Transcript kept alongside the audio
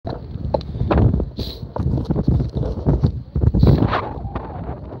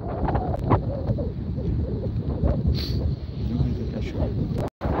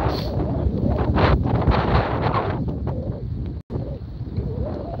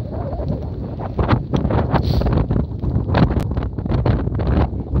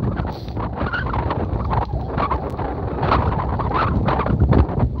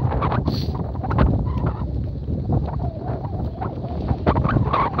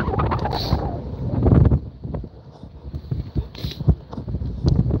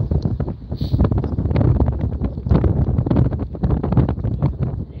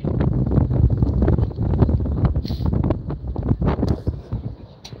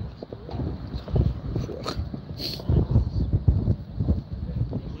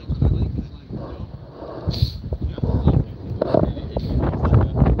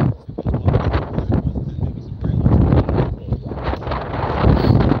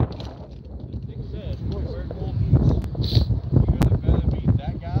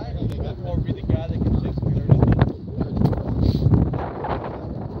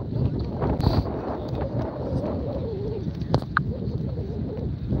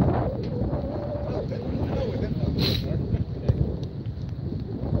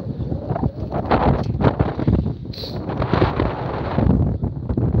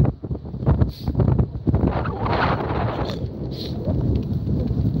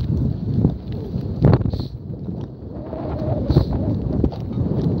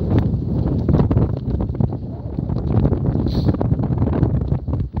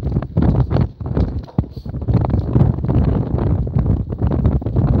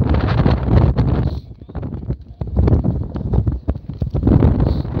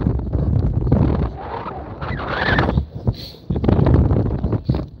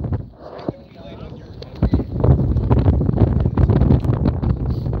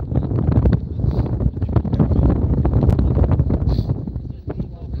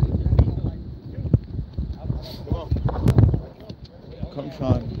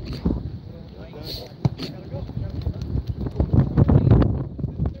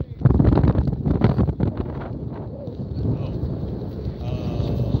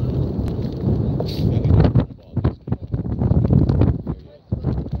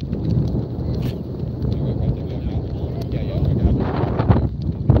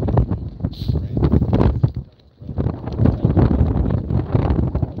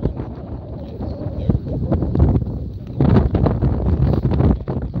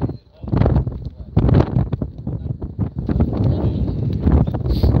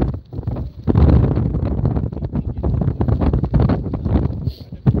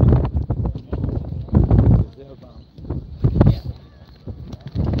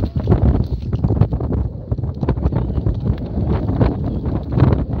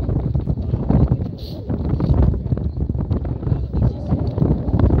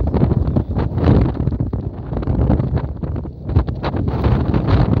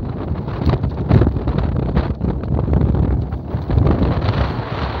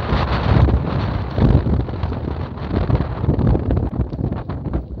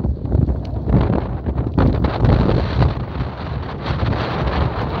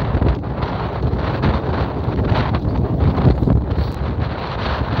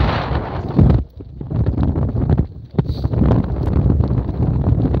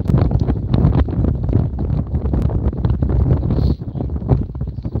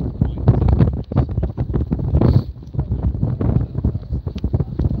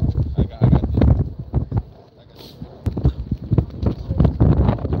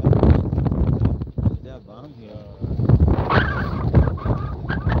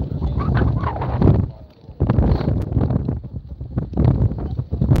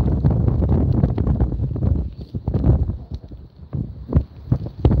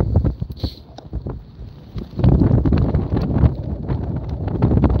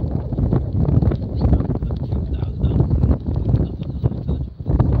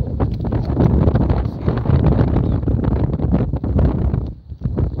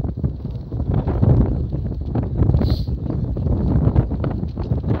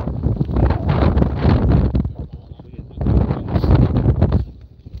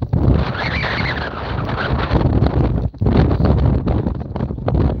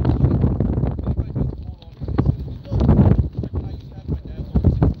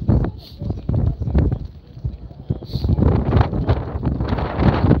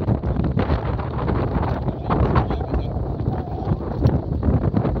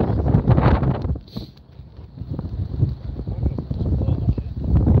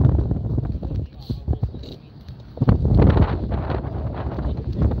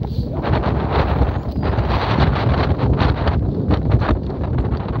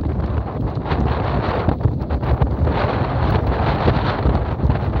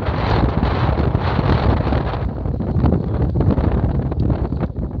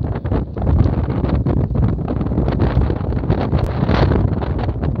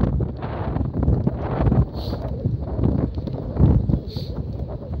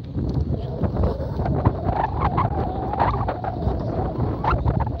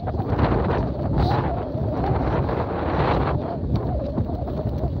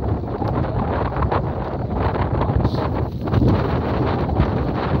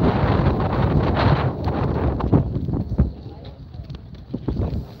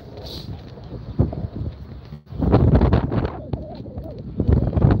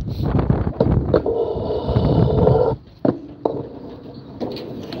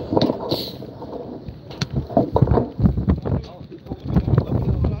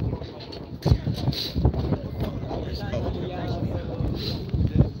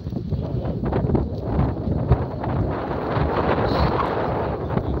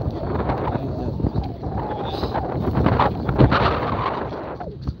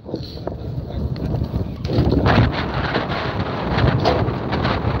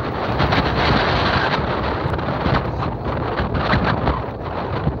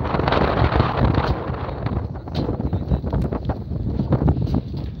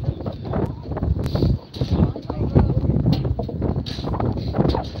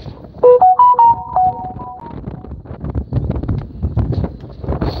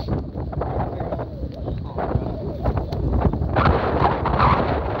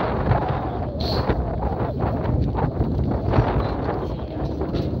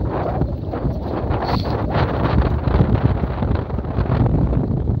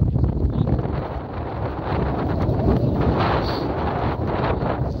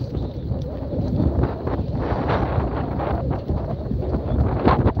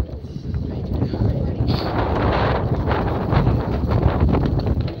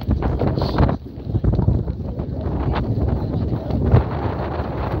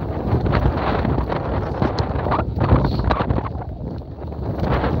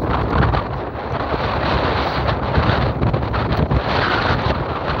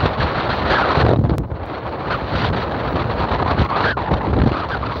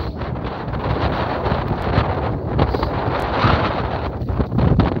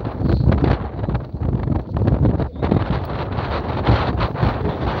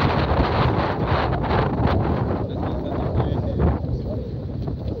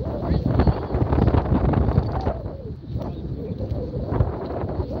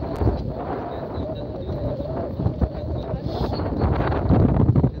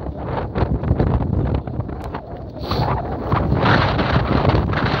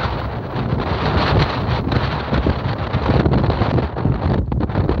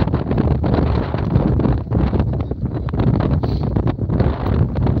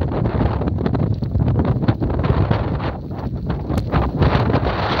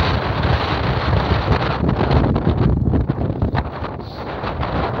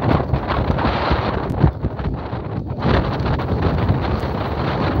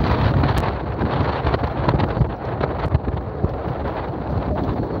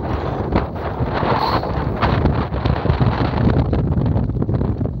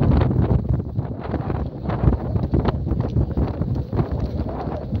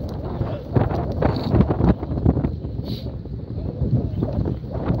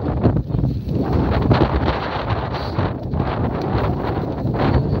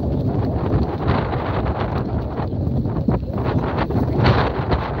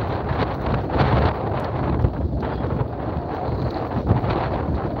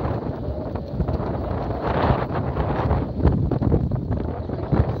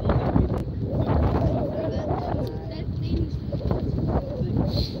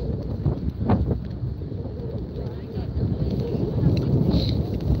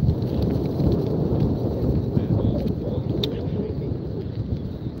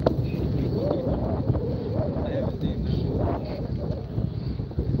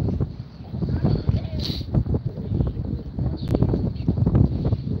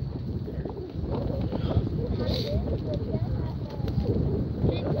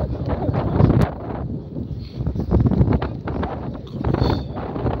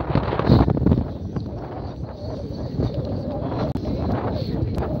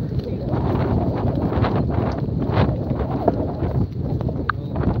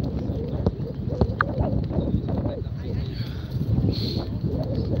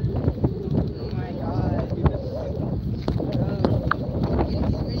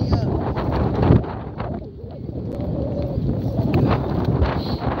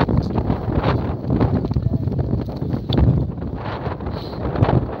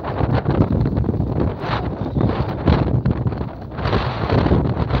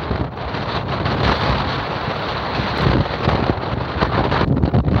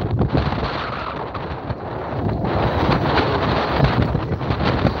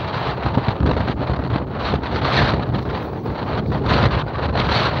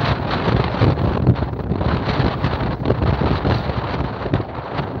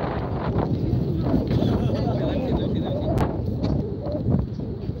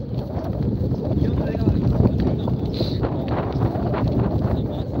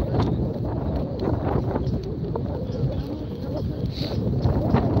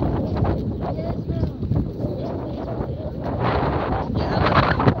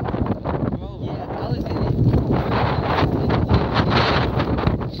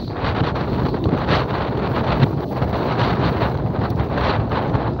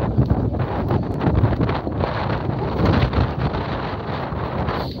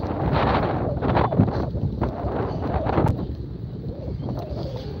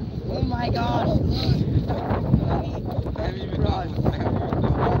Oh my gosh. I haven't even gone.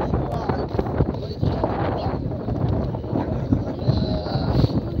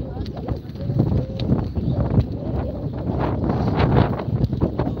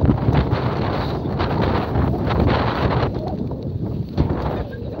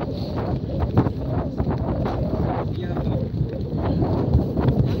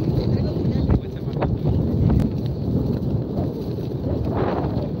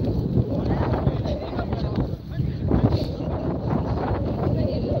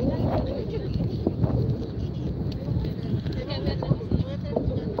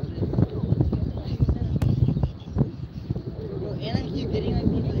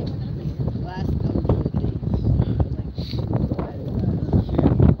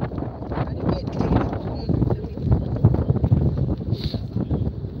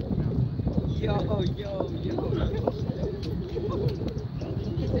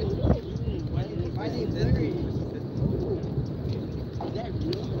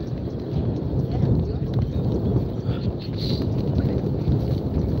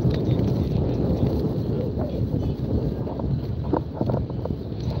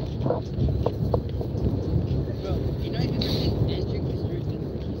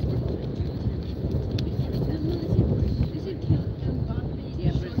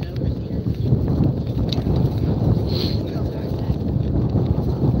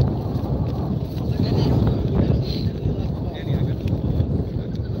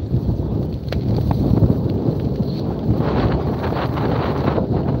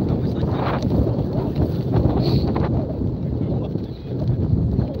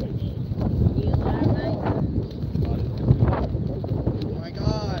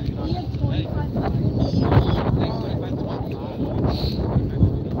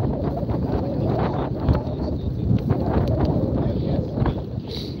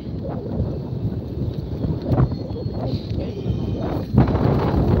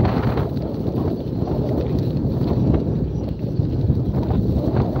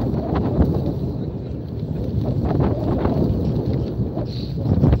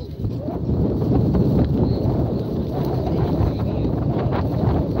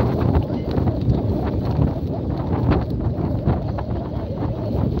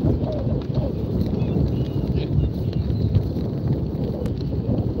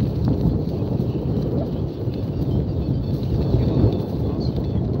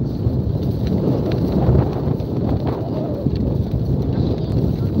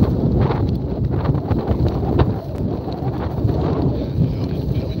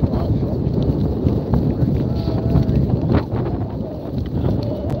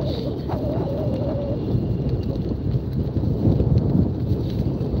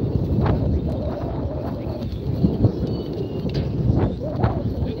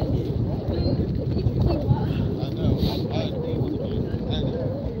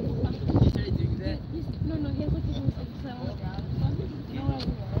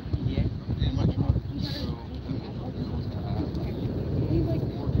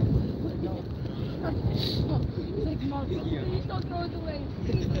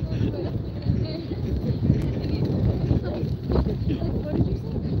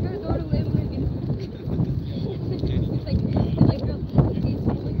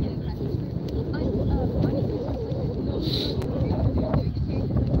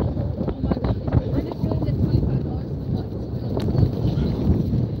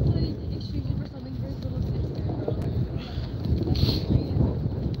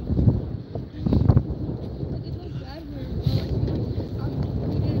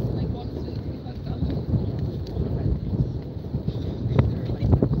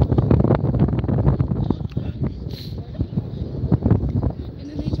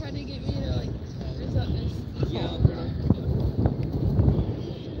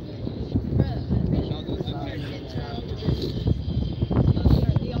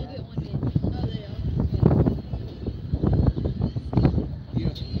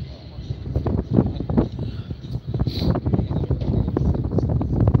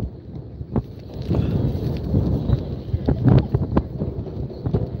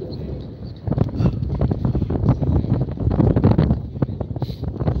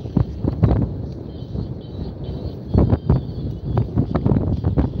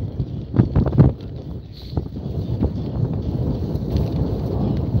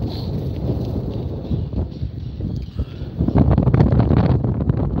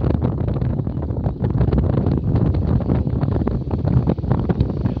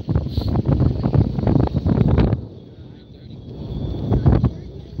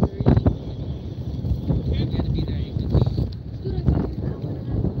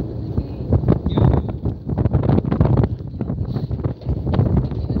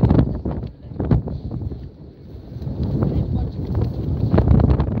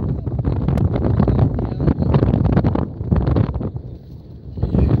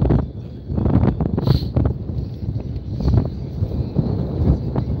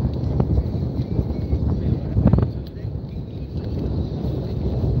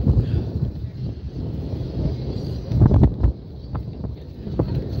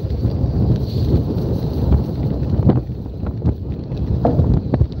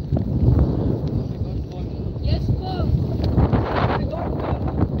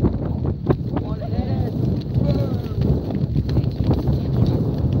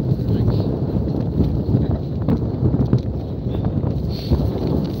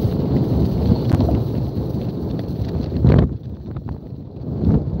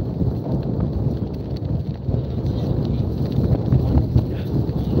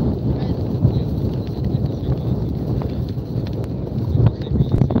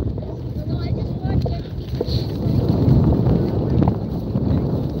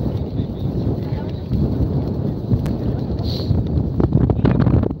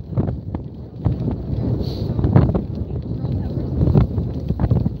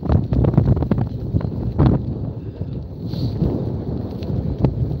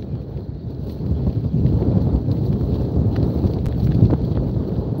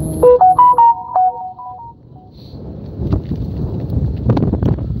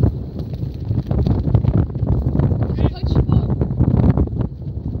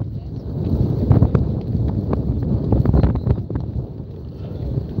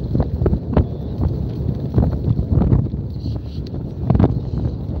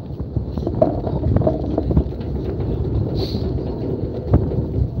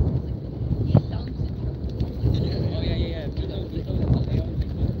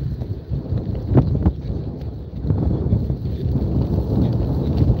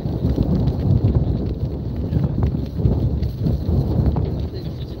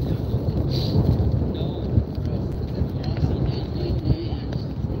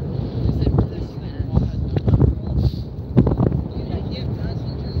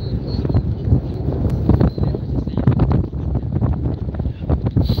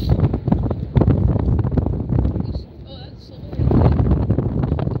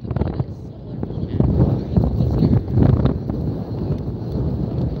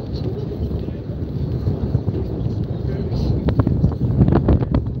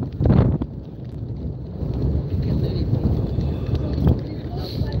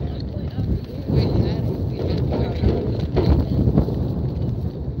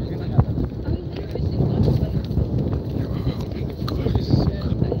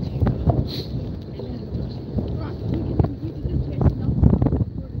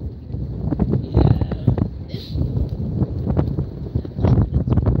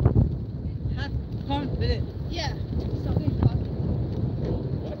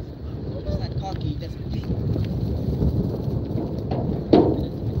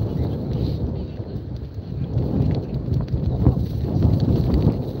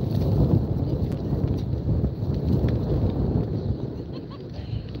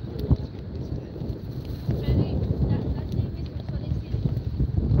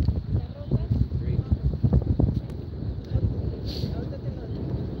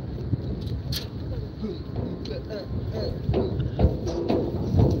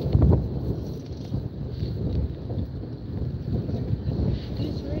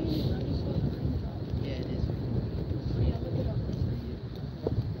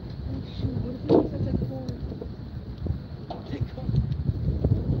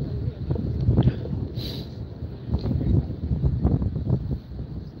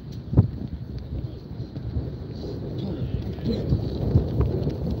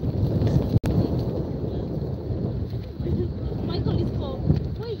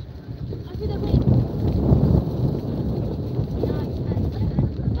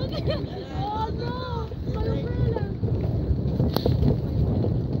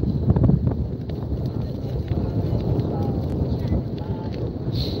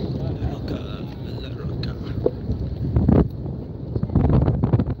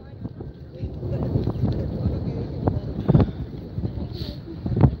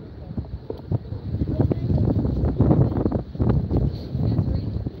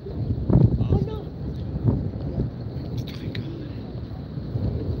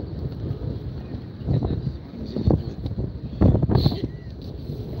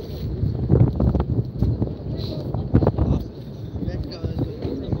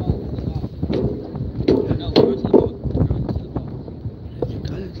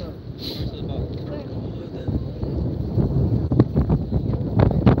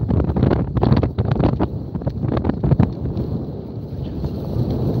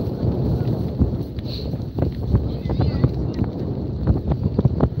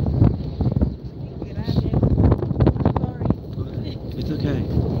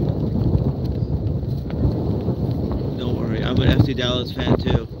 crazy Dallas fan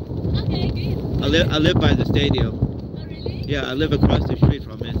too. Okay, good. I live by the stadium. Oh, really? Yeah, I live across the street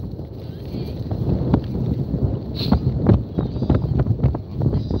from it.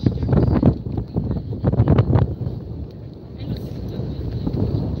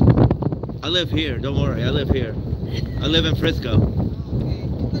 I live here. Don't worry, I live here. I live in Frisco.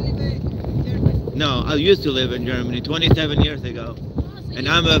 No, I used to live in Germany 27 years ago, and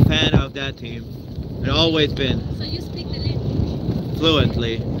I'm a fan of that team, and always been. So you speak the language?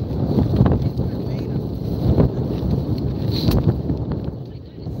 Fluently.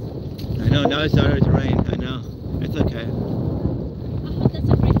 I know, now it started to rain. I know. It's okay. I hope that's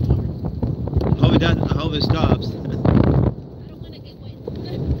a great part. Hope it doesn't. I hope it stops. I don't want to get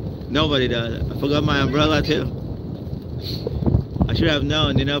wet. Nobody does. I forgot my umbrella too. I should have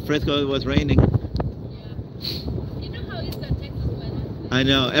known. You know, Frisco was raining. You know how it's the Texas weather? I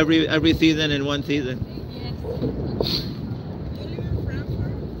know. Every season in one season. Yes. You live in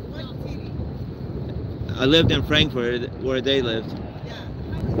Frankfurt? What city? I lived in Frankfurt, where they lived. Yeah.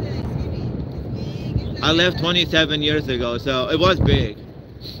 How is the city? It's big? It's I left 27 years ago, so it was big.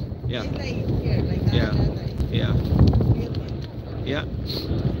 Yeah. It's like here, like that. Yeah. Like Yeah. big one. Yeah.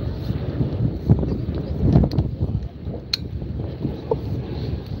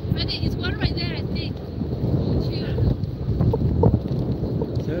 Ready? It's one right there, I think.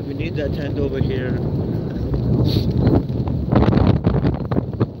 So if you need that tent over here.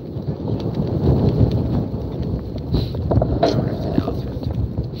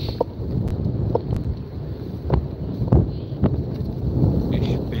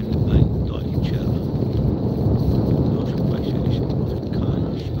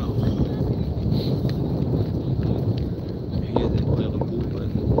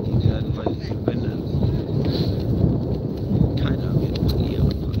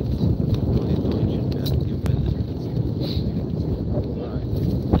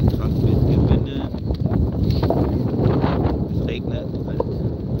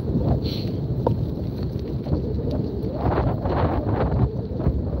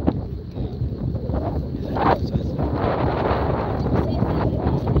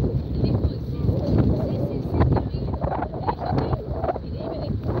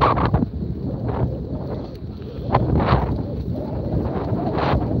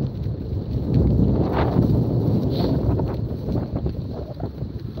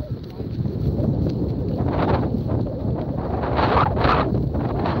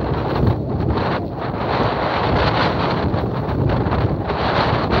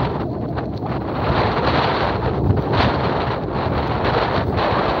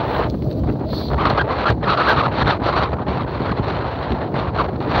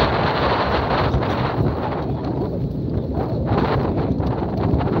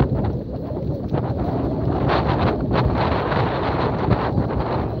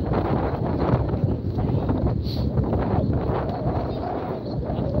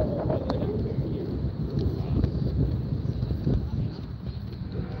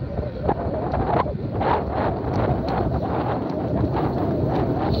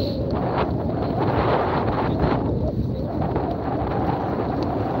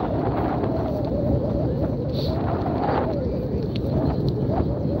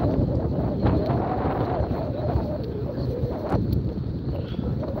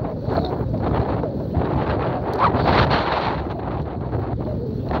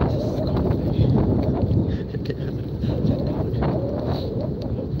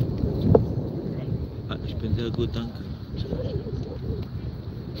 Gut, danke.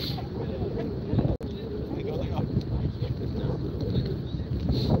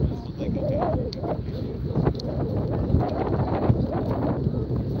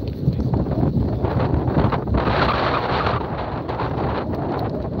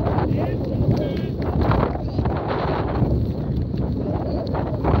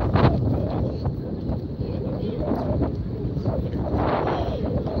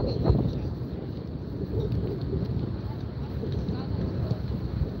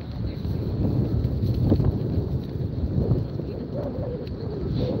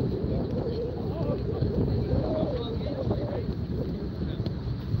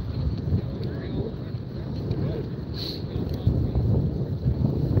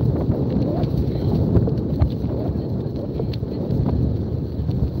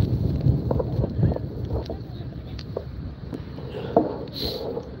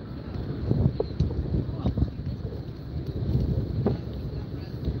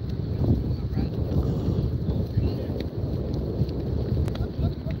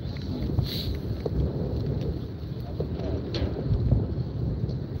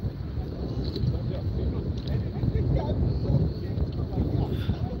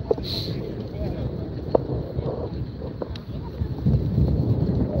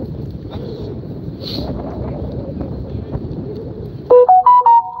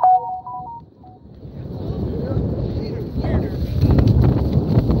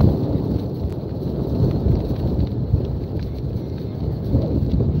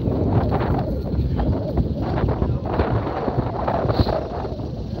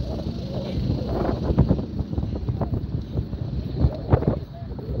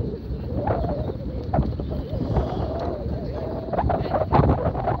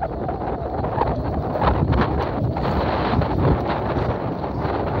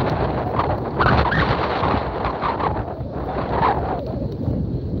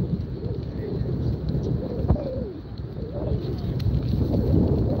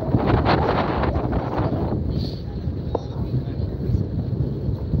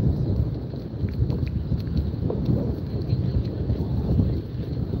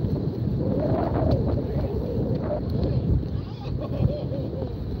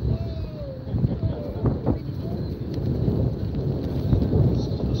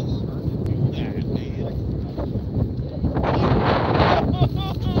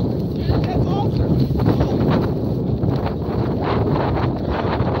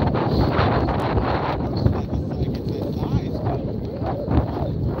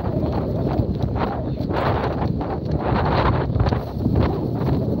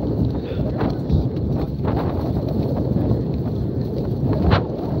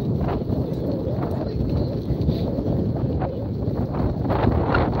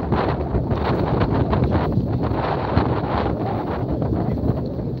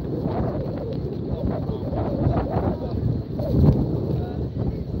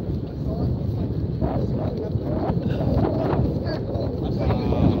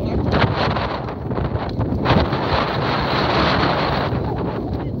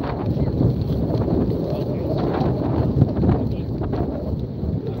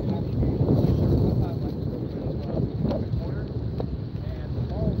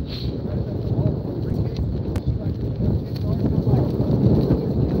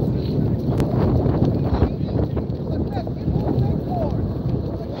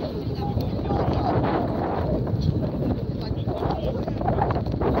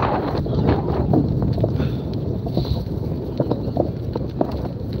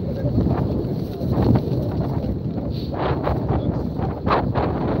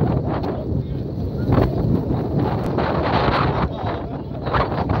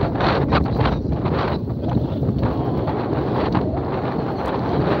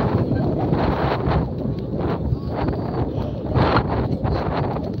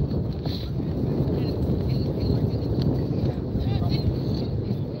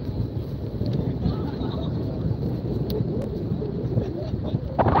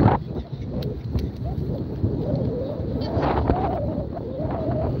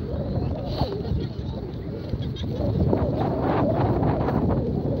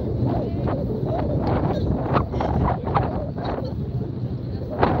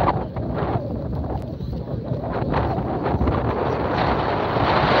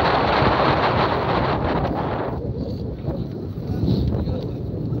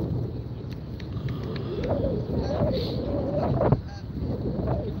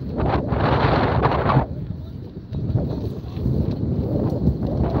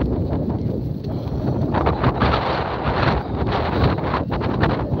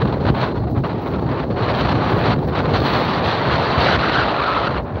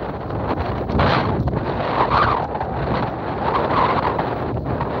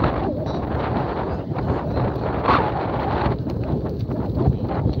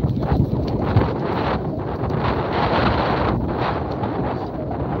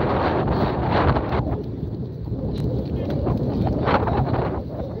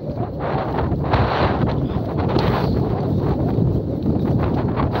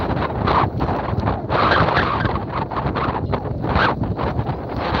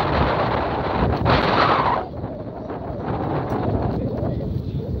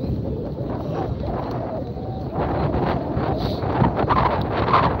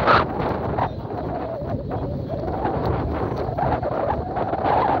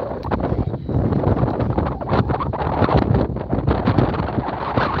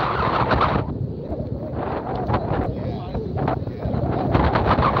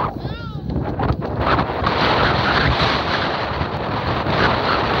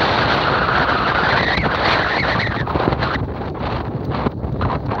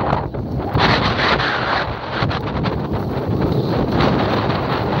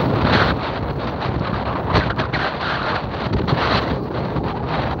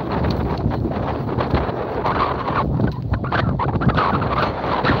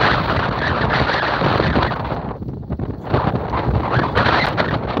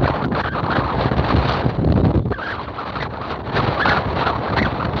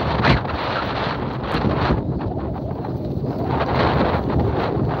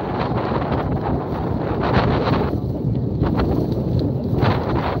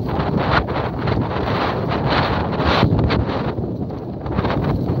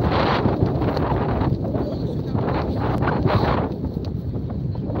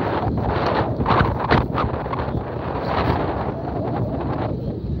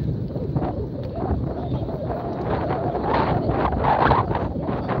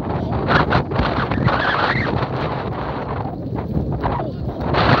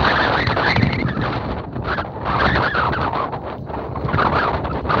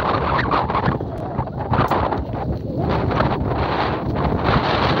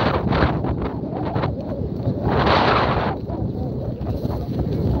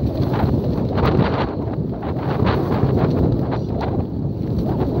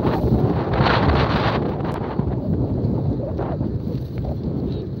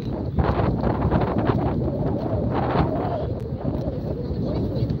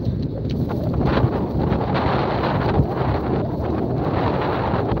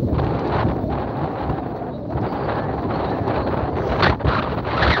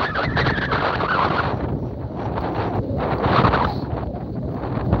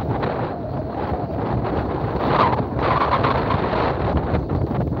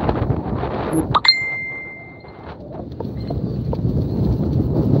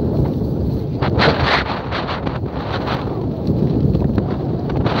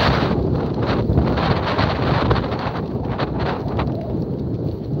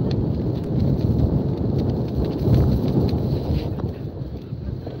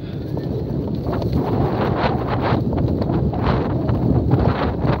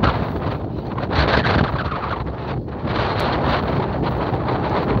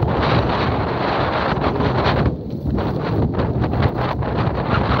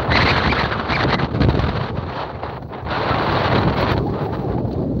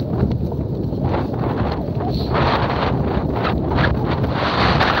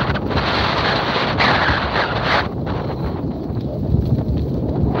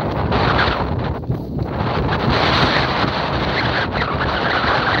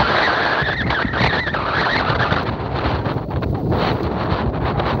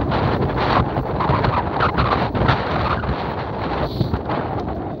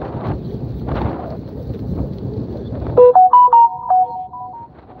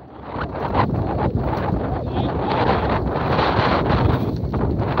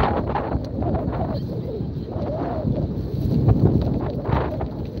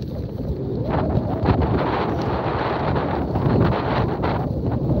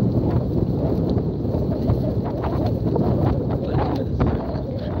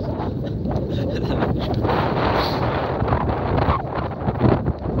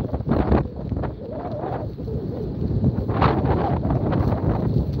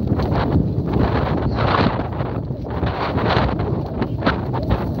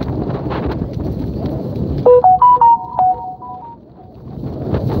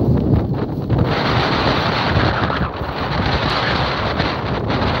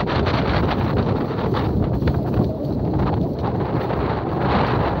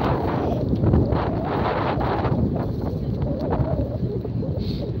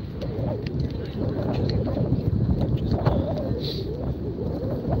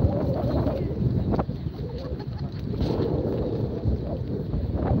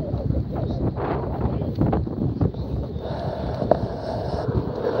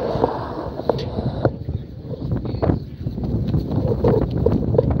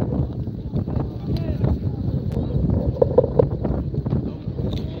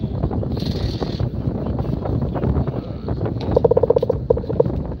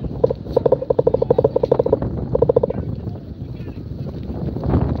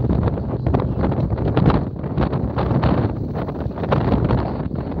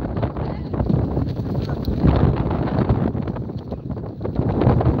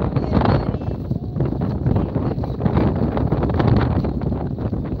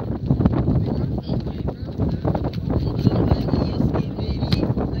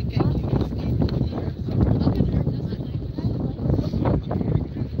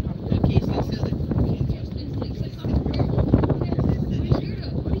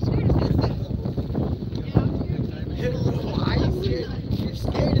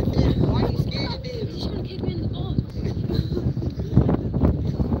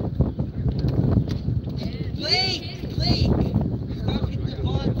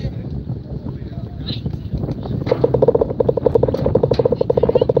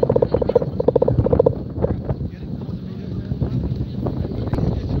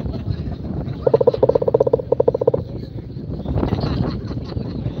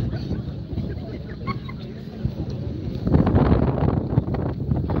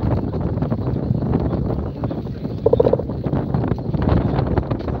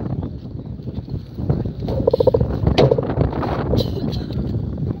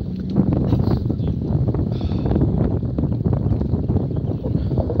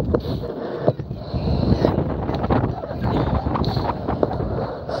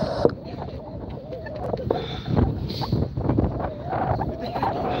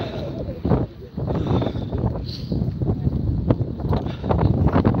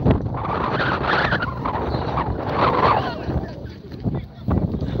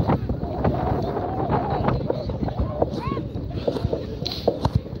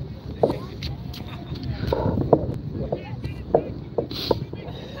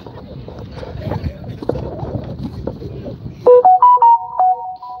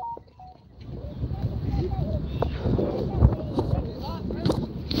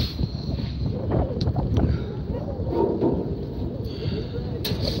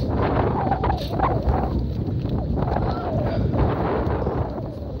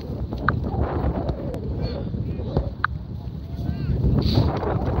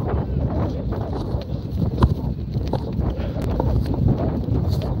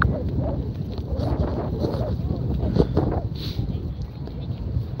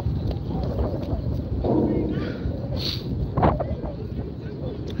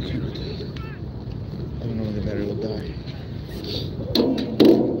 die.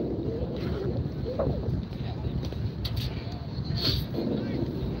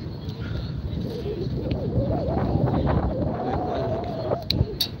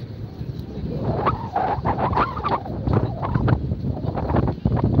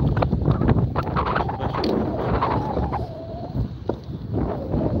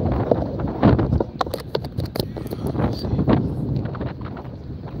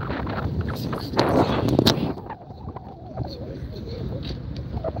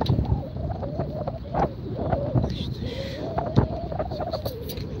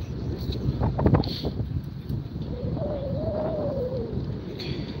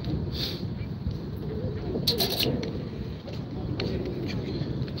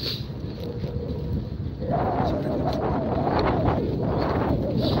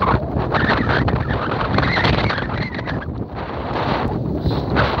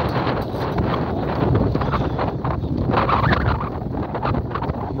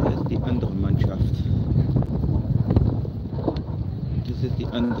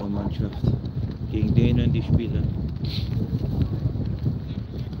 Andere Mannschaft, gegen denen die spielen.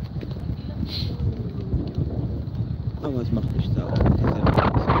 Aber es macht mich sauer.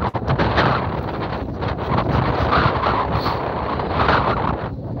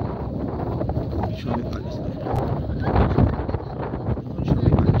 Ich schaue mir alles an.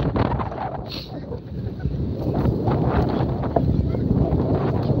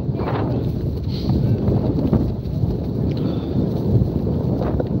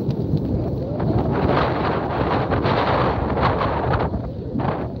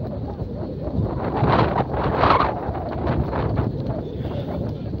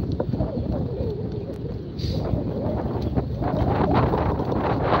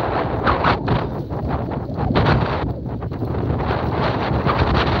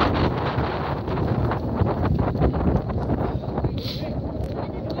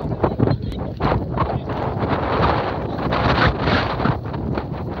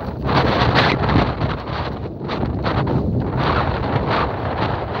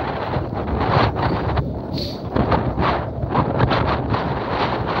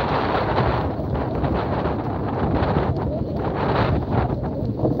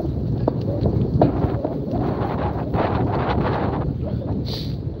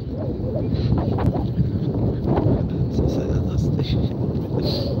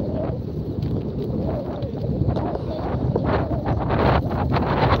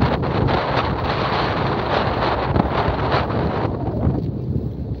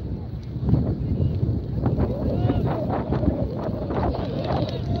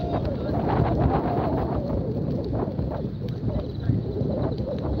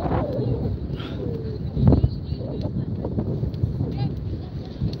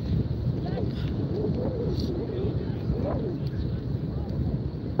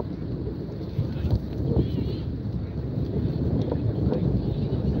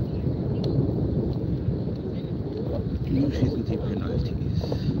 Schießen die Penalties.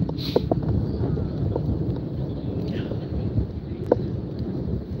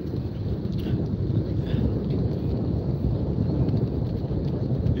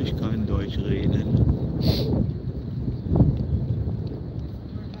 Ich kann Deutsch reden.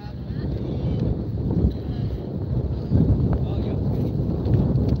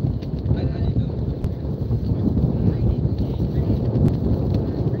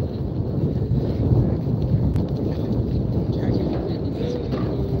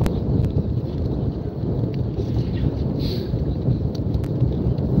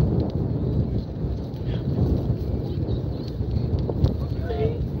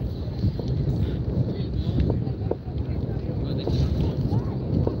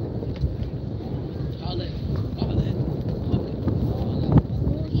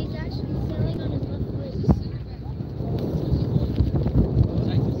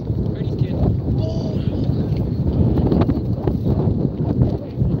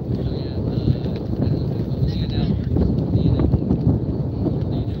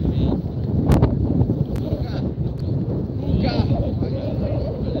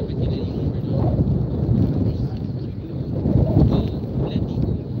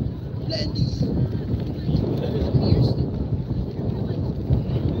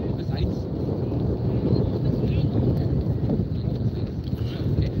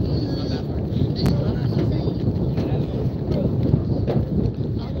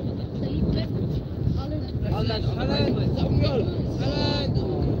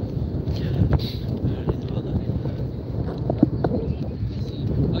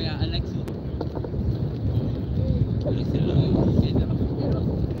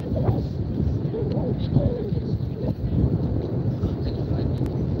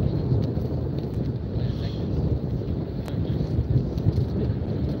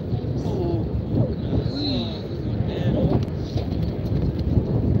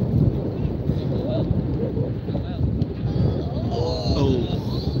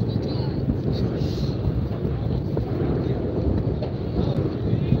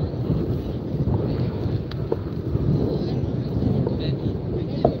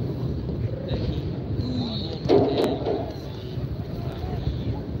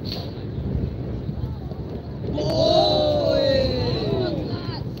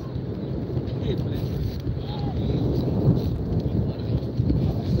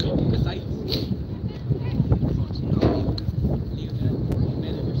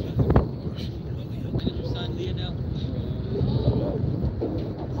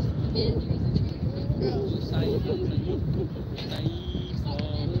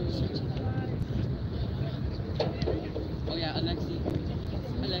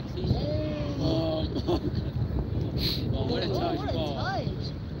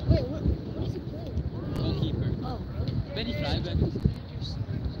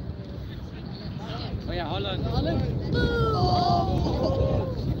 Yeah, Holland.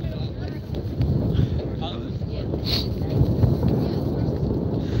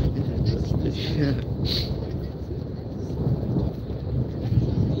 Yeah.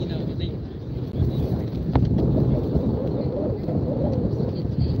 You know, they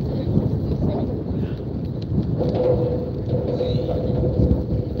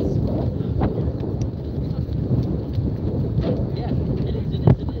yeah, it is.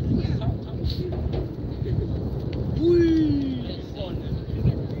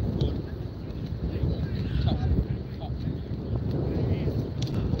 Top.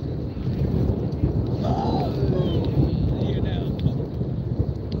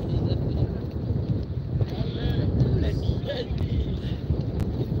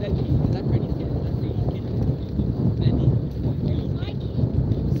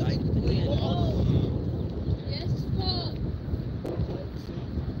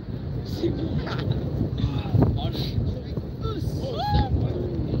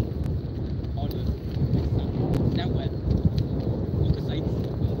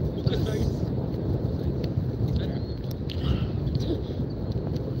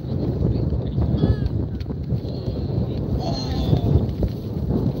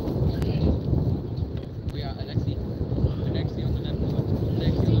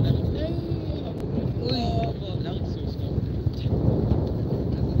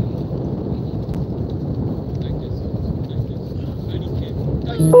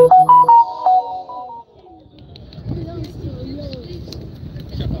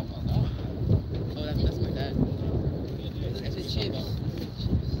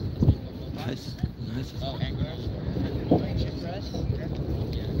 Nice. Oh, anger.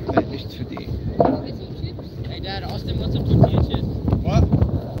 Nichts für die. Hey Dad, Austin wants some tortilla chips. What? I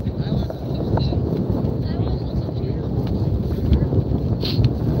want some chips.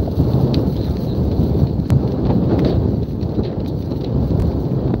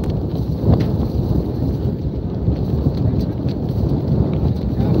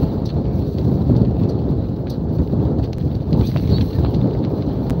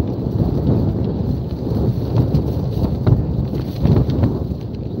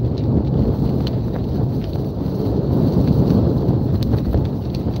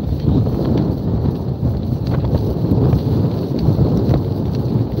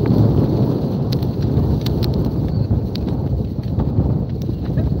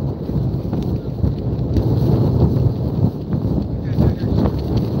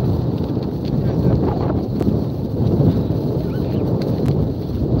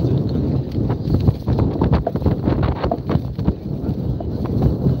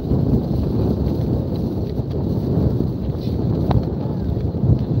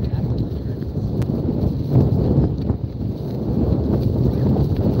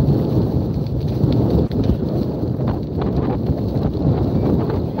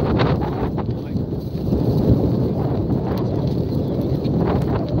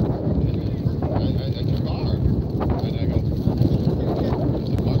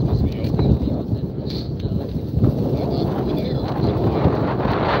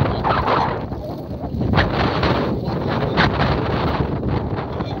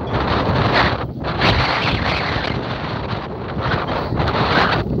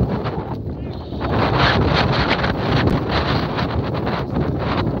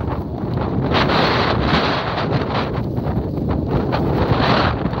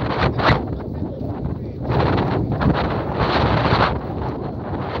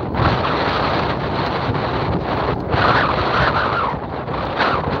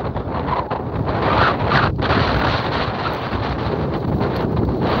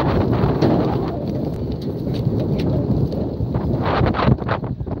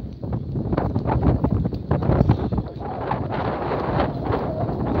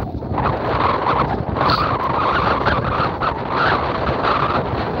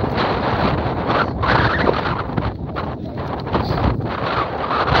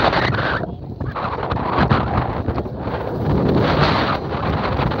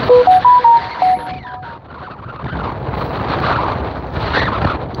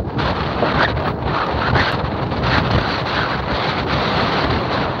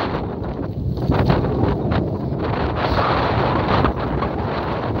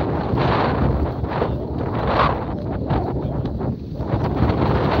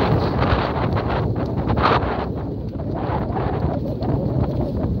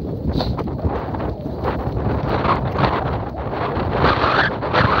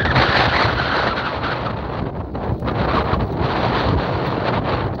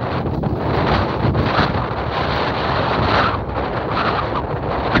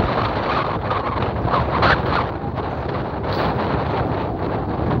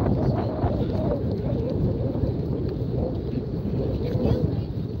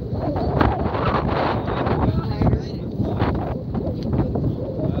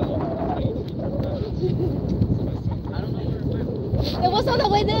 all the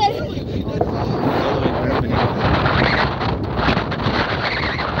way there. All the way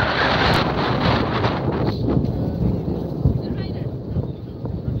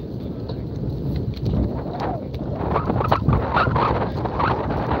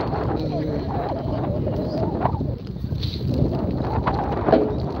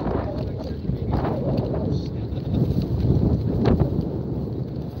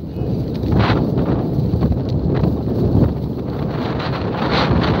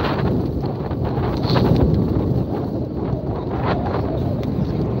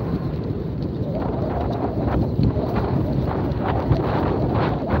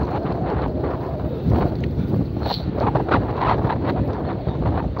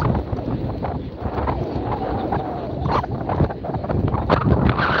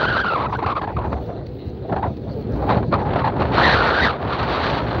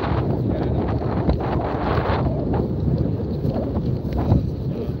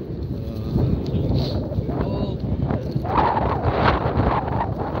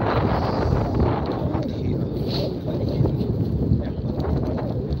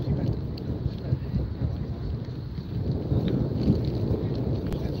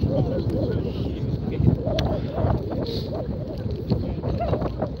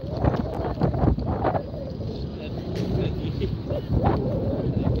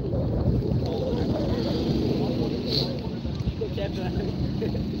in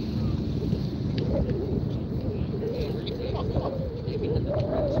Germany.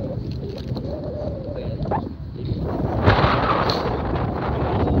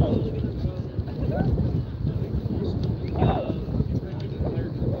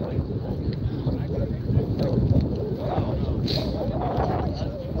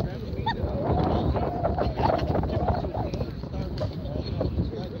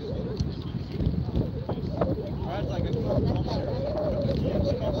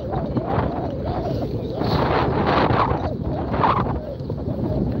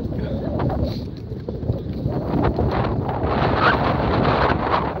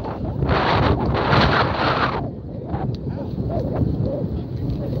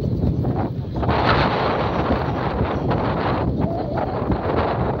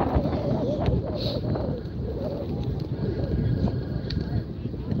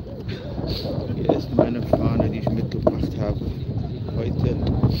 Hier ist meine Fahne, die ich mitgebracht habe. Heute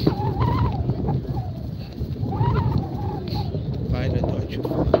meine deutsche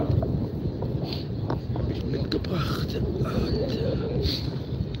Fahne habe ich mitgebracht. Und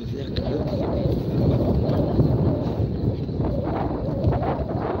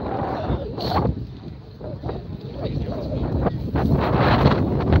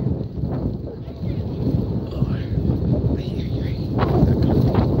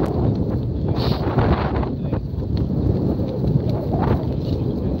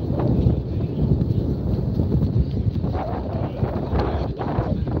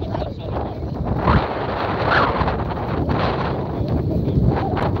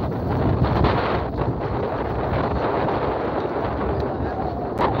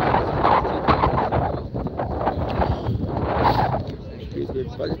sehr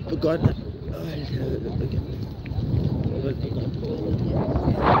bald begonnen. Alter, wird begonnen.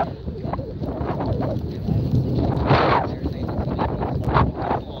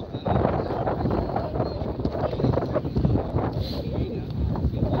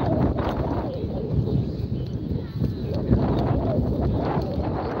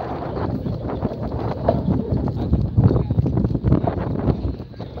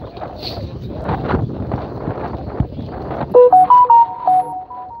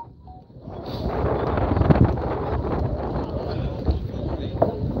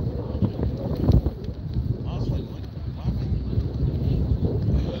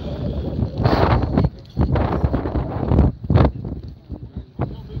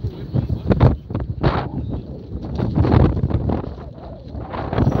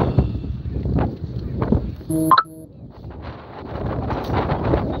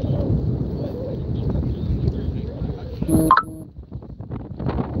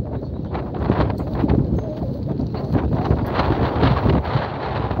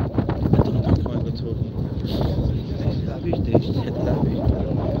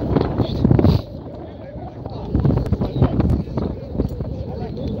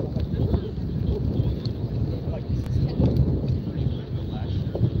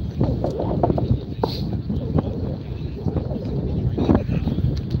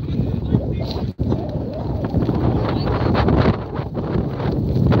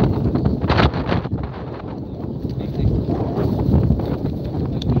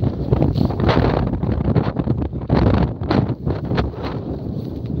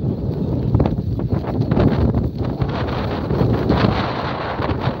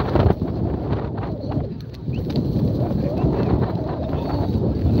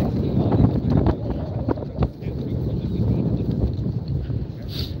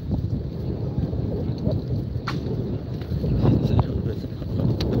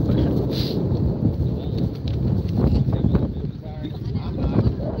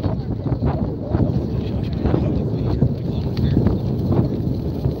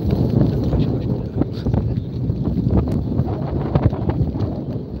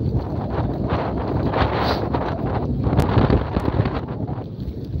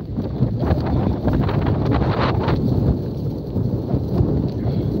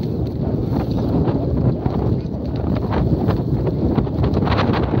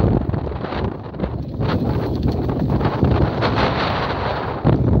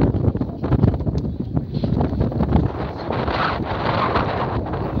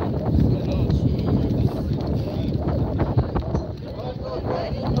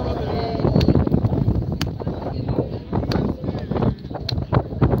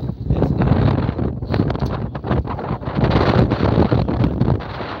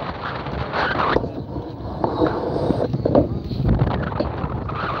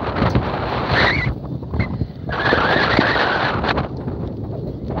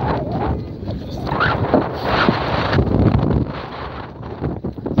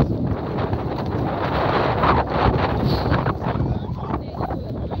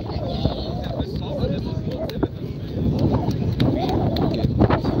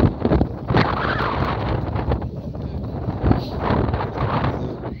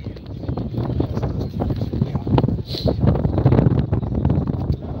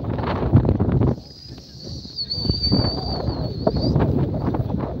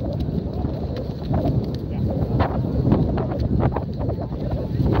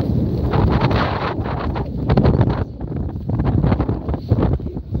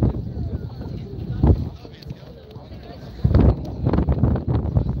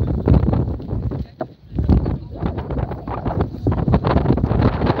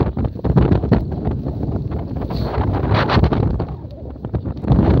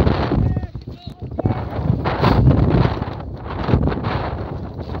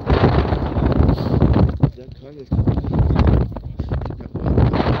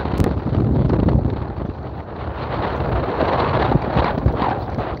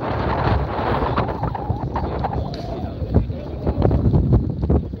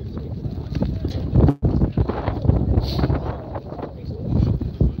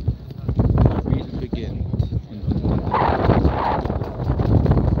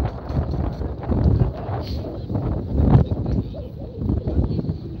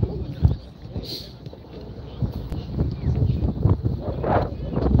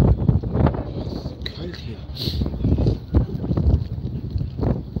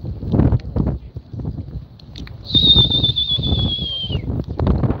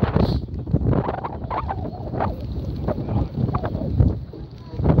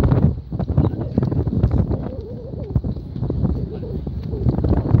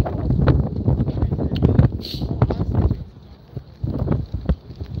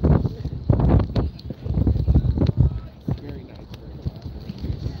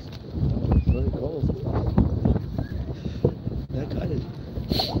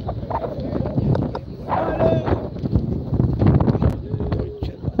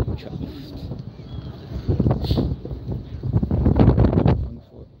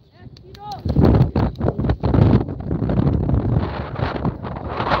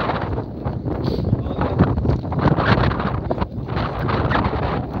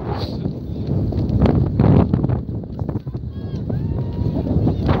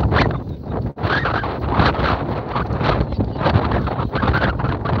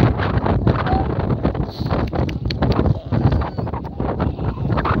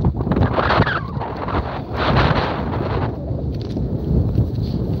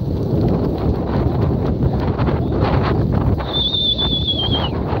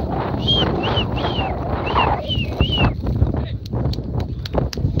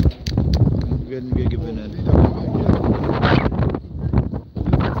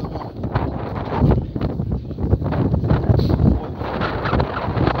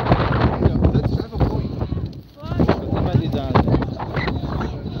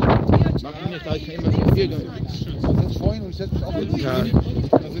 Ja.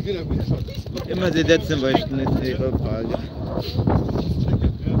 Immer sie setzen möchten, ist ihre Frage.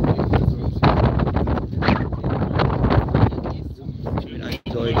 Ich bin ein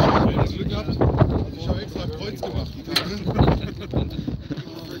Deutsch. Ich habe extra ein Kreuz gemacht.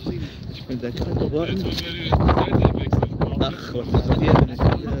 Ich bin sehr krank geworden. Ach, was ist passiert, wenn ich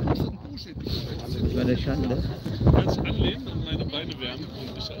das war eine Schande. Du kannst dich anlehnen und meine Beine wärmen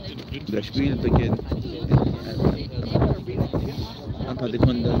und ich halt den Wind. Das Spiel beginnt in ein paar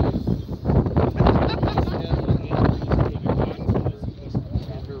Sekunden.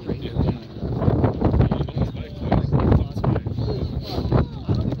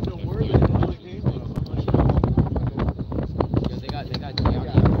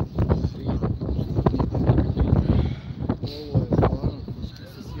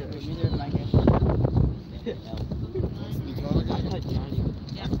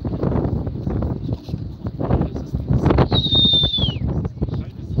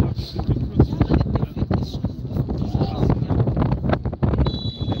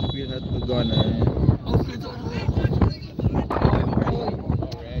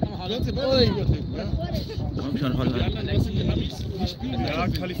 ganze Welt übertrieben, ja. Komm schon, Die Holland. anderen, was sind die Amis? Die spielen ja,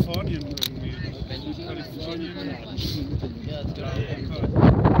 Kalifornien irgendwie. Kalifornien. Ja,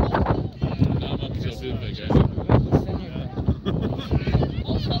 Da macht es auf jeden Fall geil.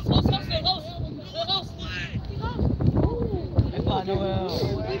 raus, raus, raus, raus, raus! Raus!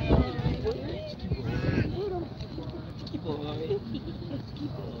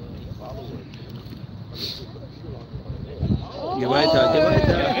 Geh weiter, geh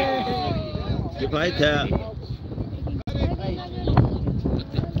weiter. Geh weiter.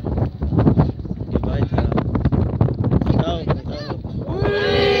 Geh weiter. Pass auf, pass auf.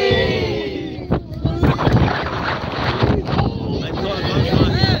 Ein Tor, komm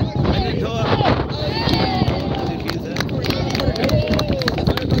schon. Ein Tor.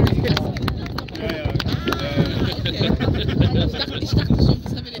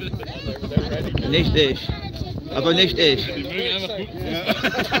 Nicht ich. Aber nicht ich. Die mögen einfach gut. Ja.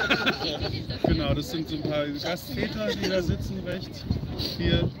 Genau, das sind so ein paar Gastväter, die da sitzen rechts.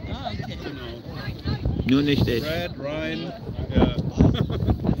 Hier. Ah, okay. Genau. Nur nicht ich. Brad, Ryan. Ja.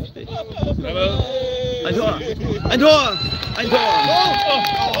 Aber. Ein Tor! Ein Tor! Ein Tor!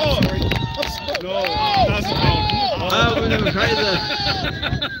 Oh! No, das ist out. Ah, ohne Scheiße!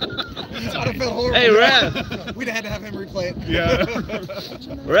 I'd have felt horrible. Hey, Ref! We'd have had to have him replay it. Ja.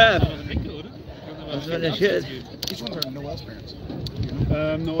 Ref! Was war denn shit? Which ones are Noel's parents?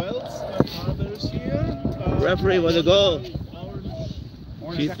 Noel's father's here. Referee was a goal.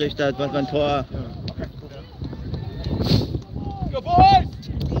 Schiedsrichter, was war ein Tor?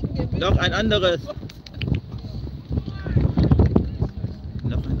 Noch ein anderes.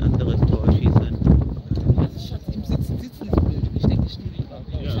 Noch ein anderes Tor schießen. Schatz, im Sitzen ist blöd. Ich denke, ich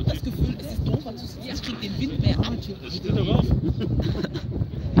habe das Gefühl, es ist doof, zu sitzen. Ich kriege den Wind mehr ab. Das steht doch auf.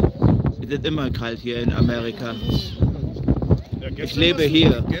 Es ist immer kalt hier in Amerika. Ja, Ich lebe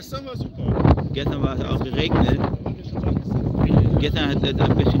hier. Gestern war super. Gestern war es auch geregnet. Gestern hat es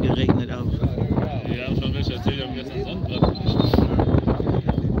ein bisschen geregnet auch. Ja, haben schon welche erzählt, haben gestern Sonnenbrand.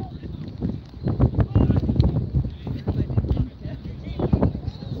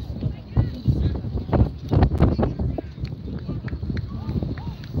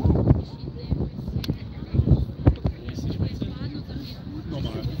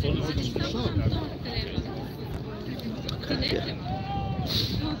 Normal. Voll ist es nicht.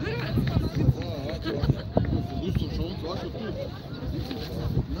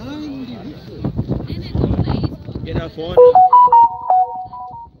 Nein, die Hüfte. Geh nach vorne.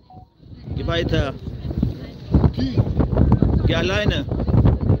 Geh weiter. Geh alleine.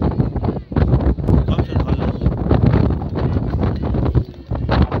 Komm schon, Holland.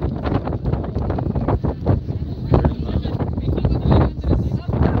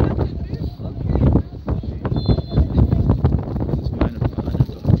 Das ist meine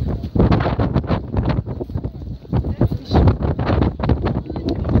Verantwortung.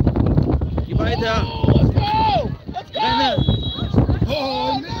 Geh weiter. Renne.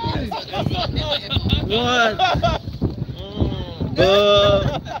 Oh, nein!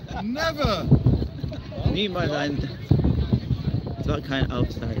 What? Never! Niemals ein. Es war kein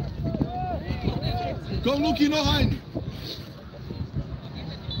Offside. Komm, Luki, noch ein!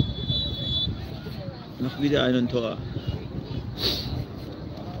 Noch wieder ein Tor.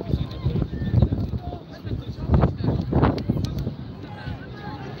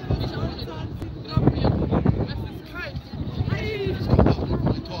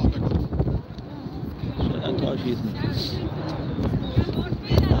 Schon ein Tor schießen.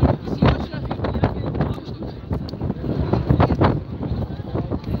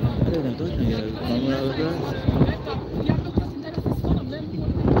 Alle nach Deutschland hier gekommen oder was?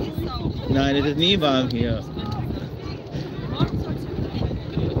 Nein, es ist nie warm hier.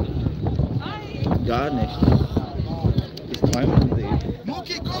 Gar nicht. Ich träume von See.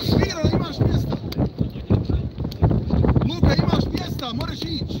 Luki, komm, świra, nie masz miasta! Luka, nie masz miasta, możesz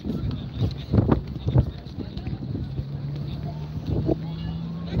iść!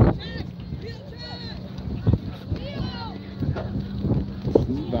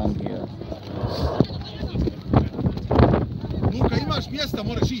 Nie warm hier. Luka, nie masz miasta,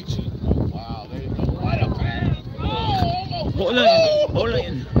 możesz iść! Hol ihn! Hol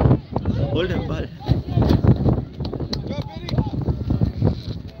ihn! Hol den Ball!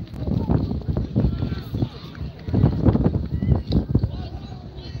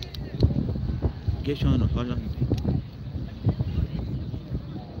 Geh schon nach Holland.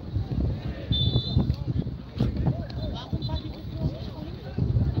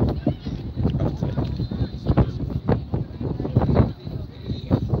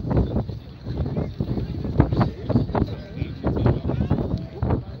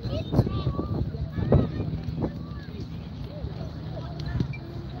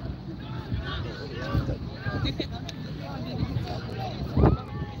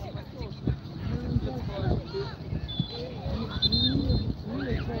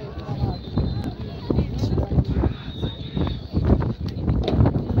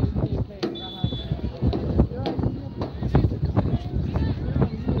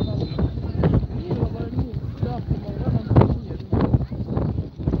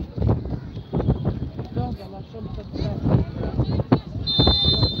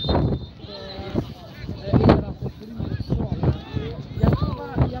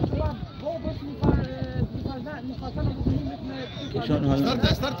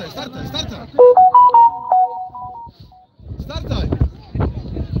 Starter!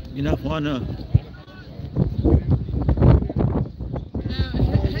 Geh nach vorne.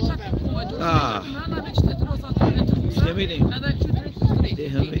 Ah. Steh mit ihm. Steh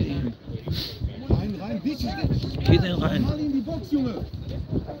hier mit ihm. Rein, wichtig. Geht denn rein. Mal in die Box, Junge.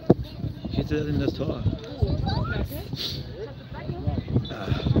 Schießt er in das Tor. Ah.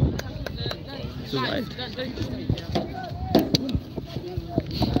 Zu weit.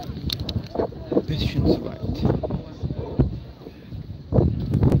 Bisschen zu weit.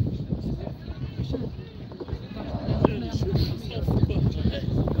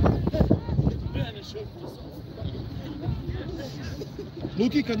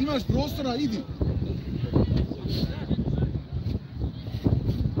 Luki, kad imaš prostora, idi.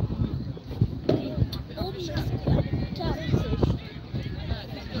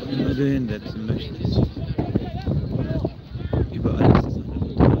 Immer du hinsetzen möchtest. Überall ist es noch.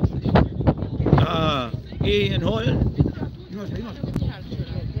 Ah, geh ihn holen.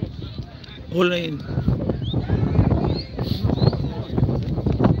 Hol ihn.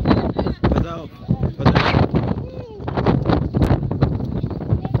 Pass auf. Pass auf.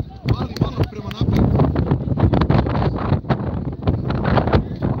 Malo prema naprijed.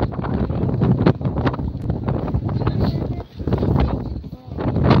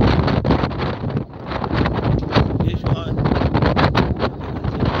 Geh schon.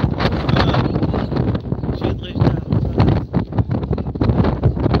 Schiedsrichter.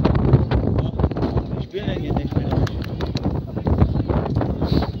 Ich spiele hier nicht mehr.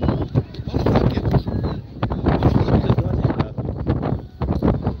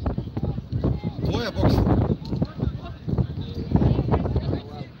 Tvoja box.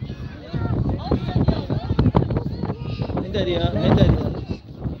 Hinter dir, hinter dir.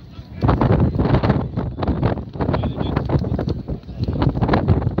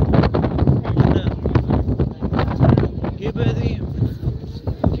 Gib es ihm.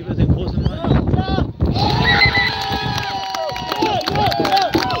 Gib es dem großen Mann.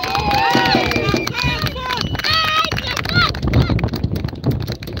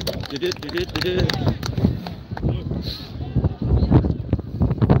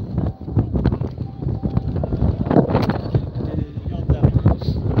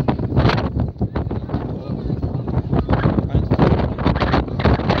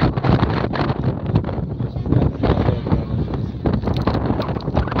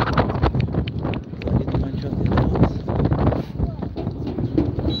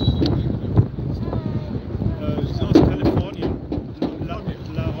 Sie sind aus Kalifornien. La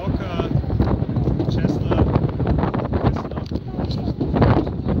Roca, Chesler.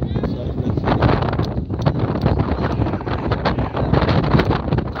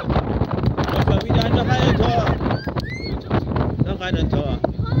 Wieder noch ein Tor. Noch ein Tor.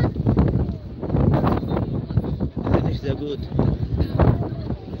 Das ist nicht sehr gut.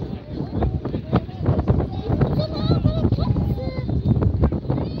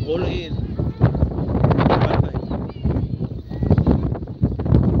 Hol ihn.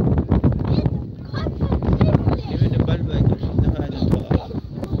 Gib mir den Ball weg. Noch ein Tor.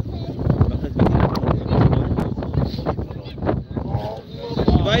 Mach es wieder.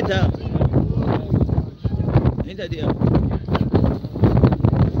 Weiter. Hinter dir.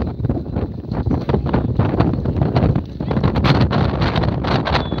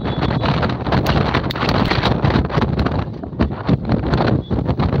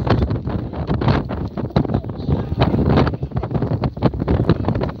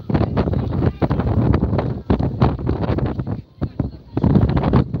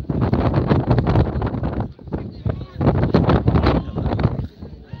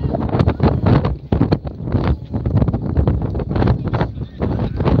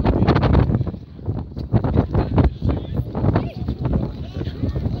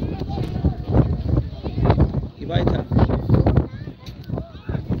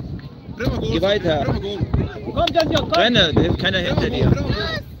 Geh weiter. Komm, Janjo, komm! Renne, da ist keiner hinter dir.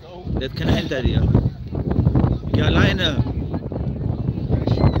 Da ist keiner hinter dir. Geh alleine.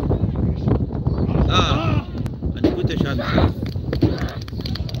 Ah, eine gute Chance.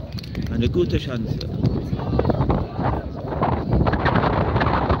 Eine gute Chance.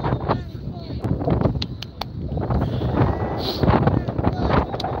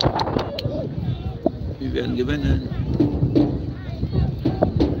 Wir werden gewinnen.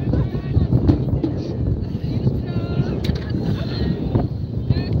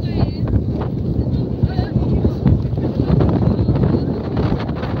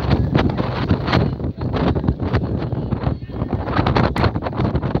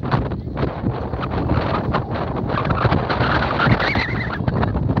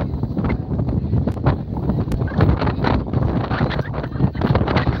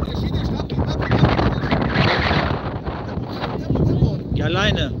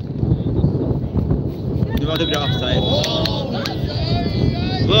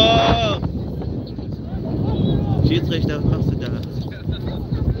 Schiedsrichter, was machst du da?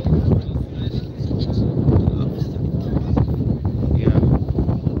 Ja.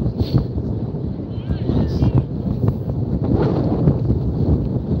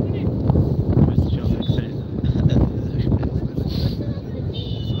 Müsste ich auch wechseln.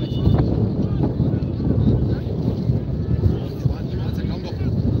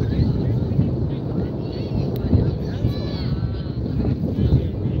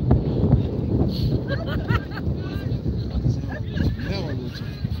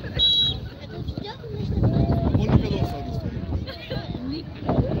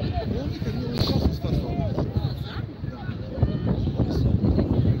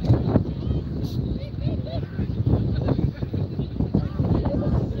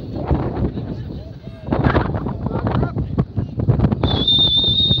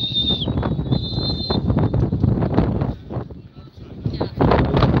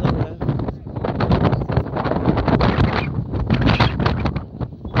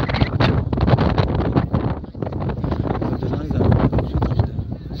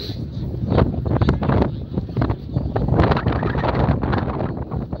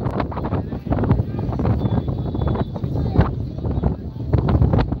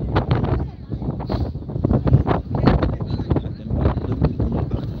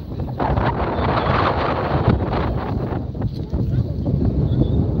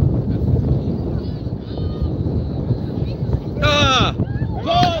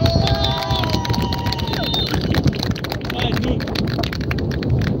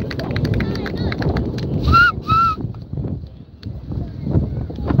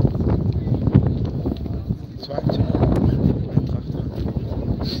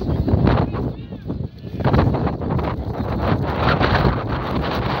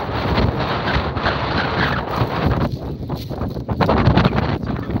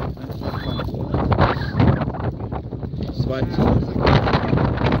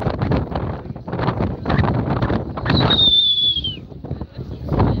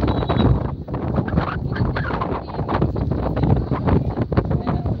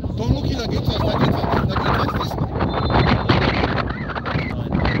 Komm, Luki, da geht's was, da geht's was, da geht's was.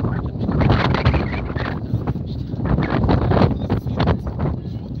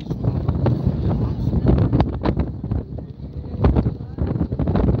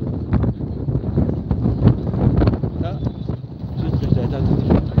 Ja, Schiedsrichter, das ist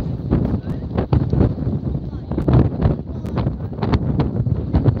nicht.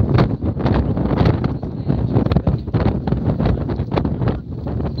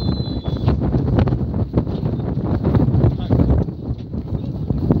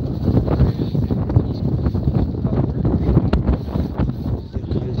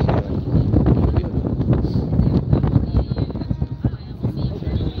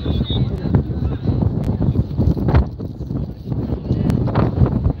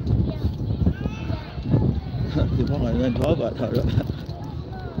 Wir brauchen einen neuen Torwart, oder?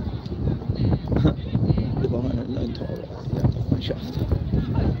 Wir brauchen einen neuen Torwart, ja, Mannschaft.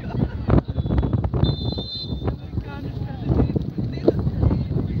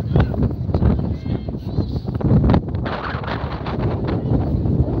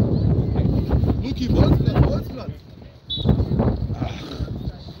 Luki, Bolzplatz, Bolzplatz. Ach.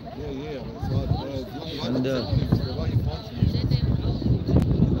 Ja, aber das war Schande. der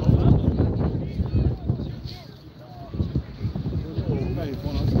war hier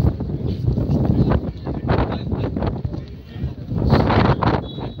vorne.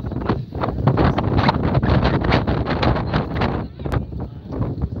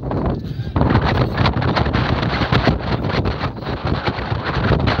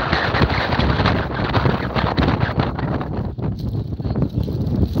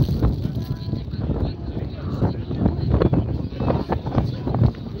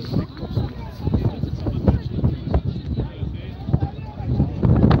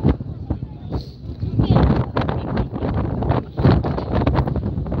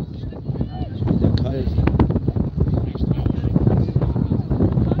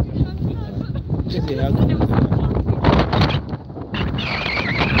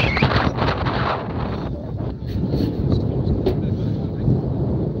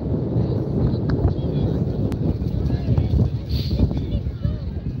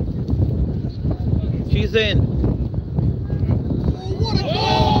 Schießen!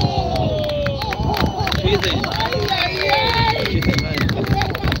 Schießen! Schießen rein!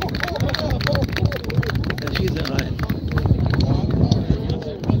 Ja, schießen rein!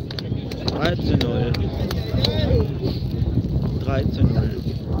 3:0. 3:0.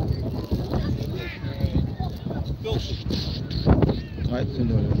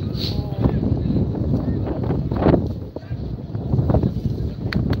 3:0.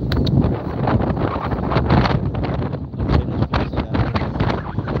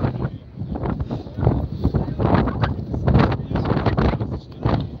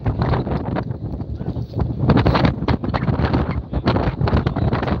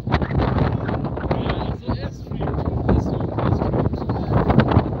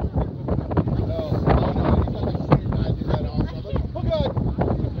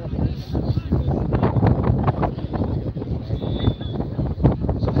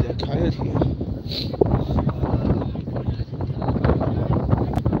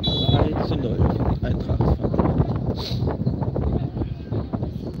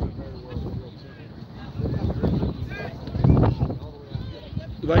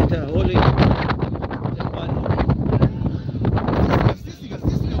 weiter, hol ihn.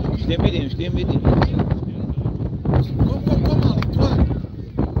 Steh mit ihm, steh mit ihm. Komm, Ali, toll.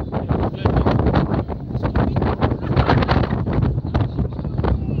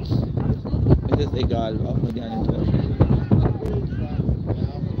 Es ist egal, auch mit dir einen Tor.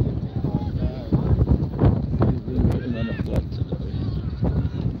 Immer noch dort.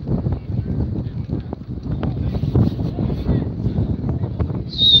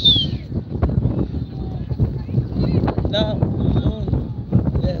 Na, nun,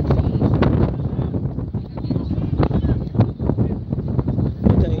 jetzt.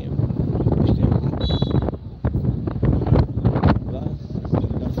 Hinter ihm. Bestimmt.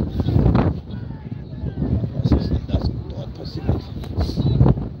 Was ist denn das dort passiert?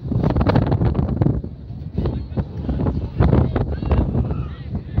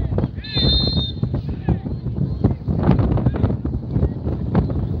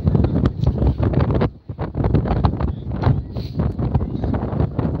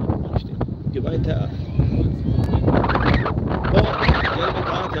 Geh weiter. Oh, gelbe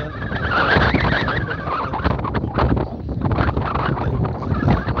Karte.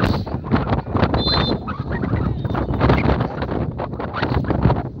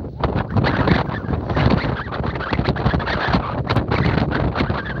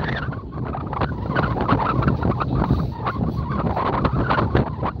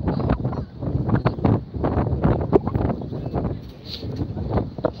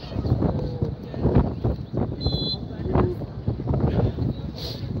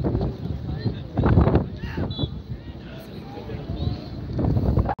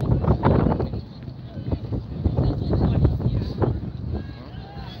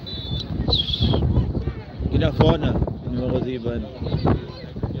 Geh nach vorne, Nummer 7.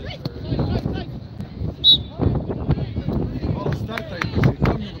 Oh, start da jetzt.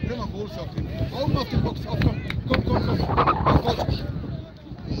 Komm, prima Bolsa auf den. Augen auf die Box, auf, komm.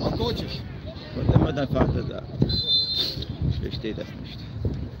 Auf Deutsch. Was immer dein Vater sagt. Ich verstehe das nicht.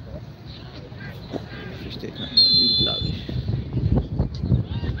 Ich verstehe das nicht, glaube ich.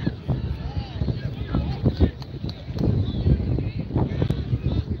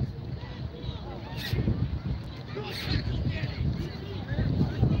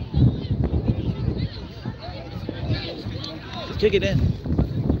 Kick it in.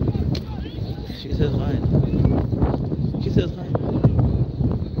 Schieß es rein. Schieß es rein.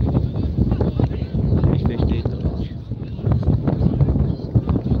 Ich verstehe Deutsch.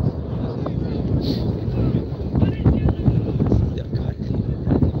 Der kalt.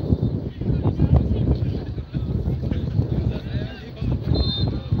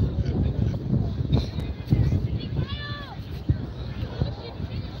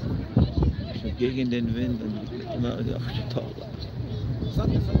 Gegen den Wind und immer auf die Tauche.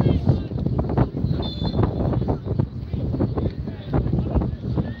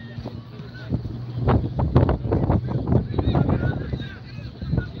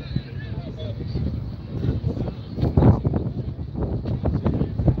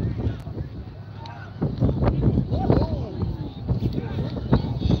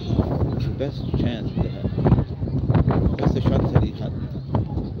 Best chance they had. Beste Chance, die ich hatte.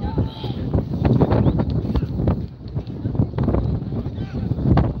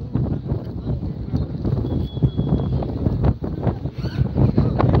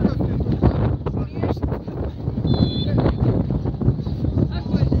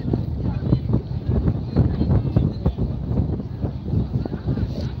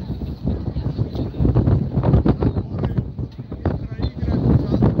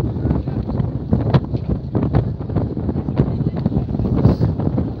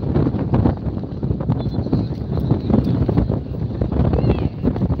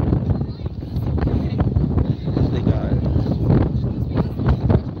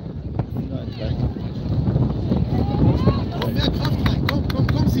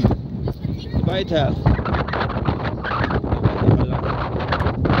 Weiter.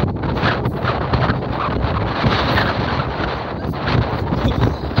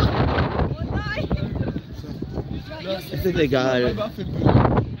 Es ist egal.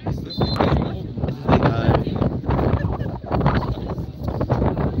 Es ist egal.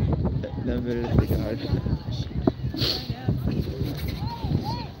 Dann wird es egal.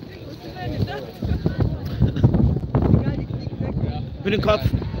 Mit dem Kopf.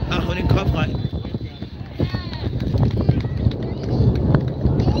 Ach, und den Kopf rein.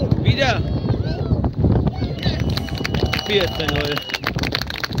 Wieder. 14-0.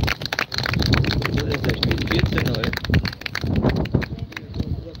 Das ist das Spiel. 14-0.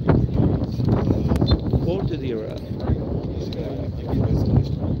 4-0.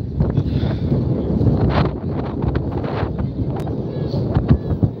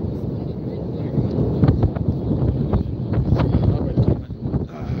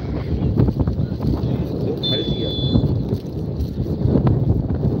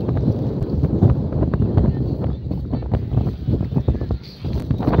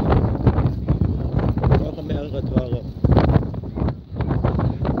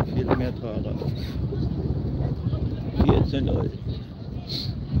 14-0.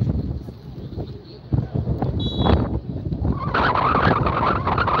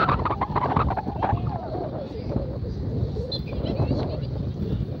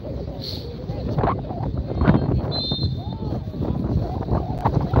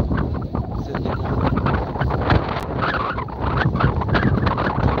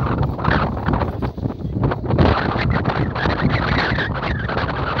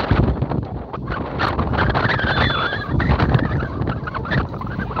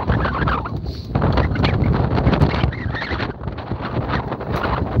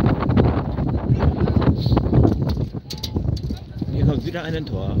 Wieder ein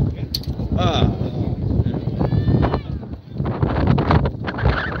Tor. Ah.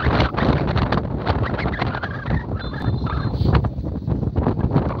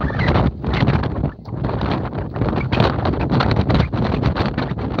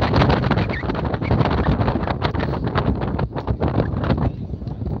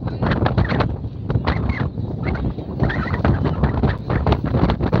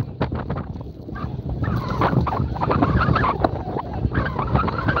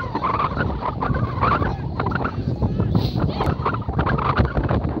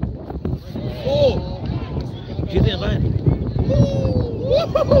 Schieß ihn rein.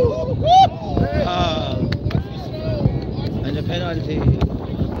 Ah, eine Penalty.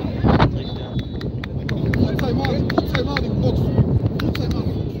 Zweimal im Box. Zweimal.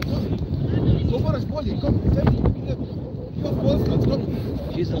 So war das Volley. Komm, hier auf Bolzplatz, komm.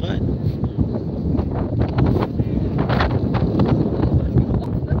 Schieß ihn rein.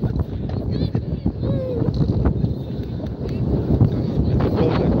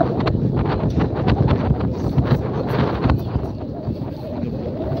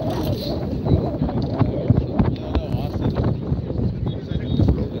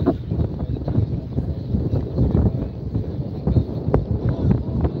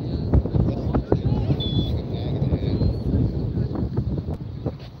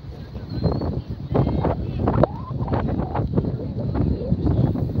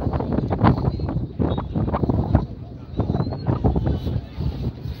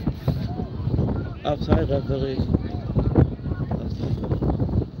 Offside Referee.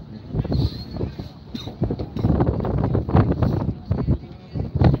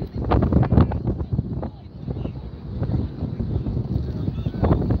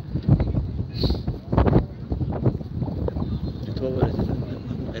 Die Torwart ist am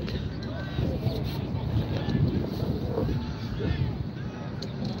Ende.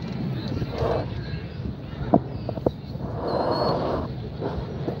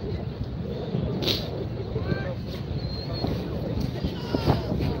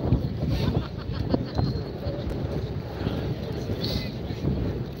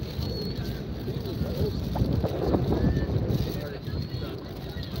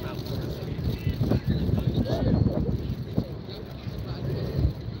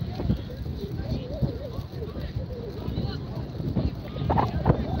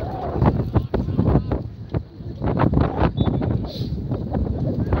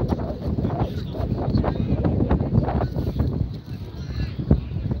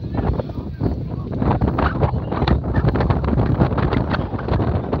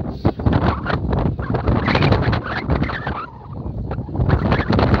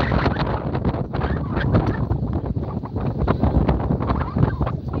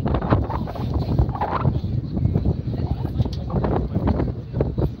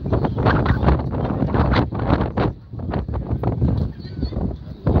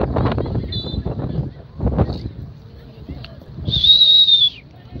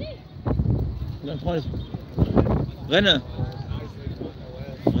 Renne!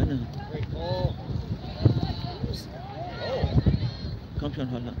 Renne! Komm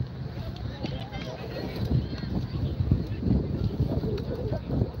schon, Holland!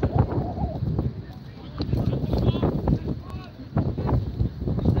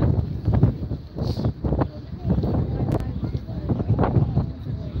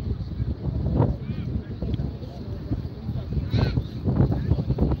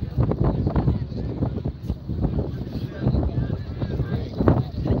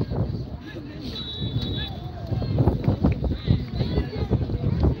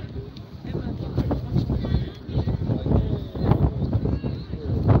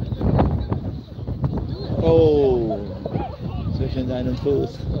 Oh, zwischen deinem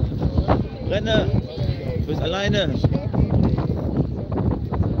Fuß. Renne, du bist alleine.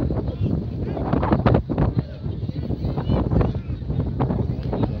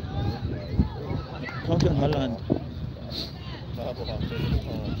 Komm schon, Holland.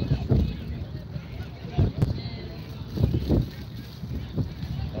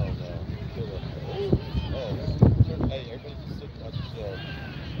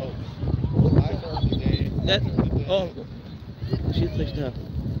 Alter.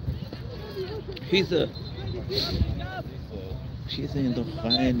 Schieße. Schieße ihn doch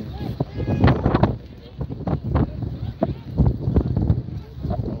rein.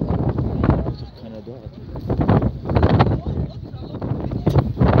 Ist doch keiner dort.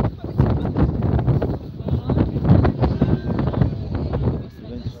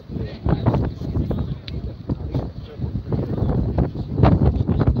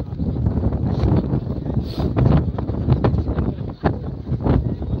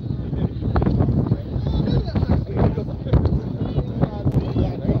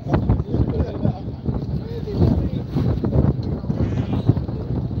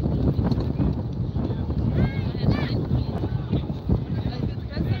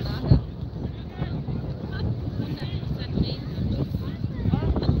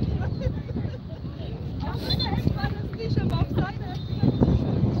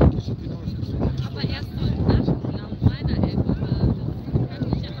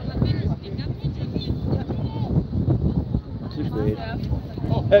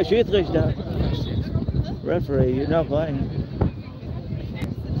 Hey, Schiedsrichter. Referee, you're not playing.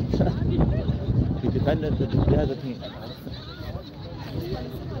 He defended the other team.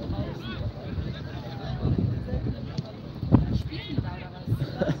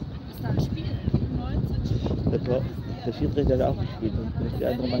 Der Schiedsrichter hat auch gespielt und nicht die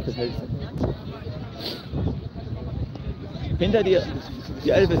andere Mannschaft hält. Hinter dir. Die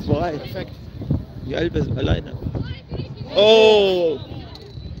Elbe ist bereit. Die Elbe ist alleine. Oh!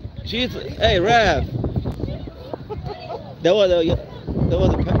 Jeez, hey, Rav! That was a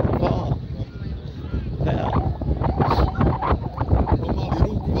ball. Ja. Komm mal,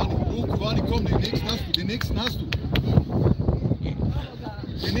 die Ruck, komm, den nächsten hast du.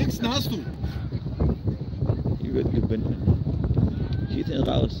 Den nächsten hast du. Die wird gewinnen. Schieß ihn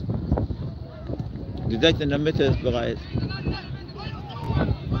raus. Die 6 in der Mitte ist bereit.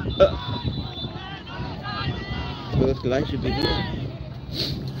 So das gleiche wie hier.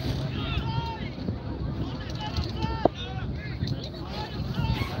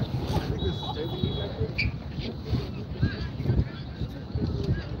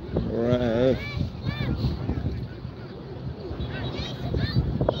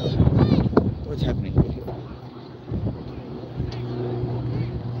 What's happening?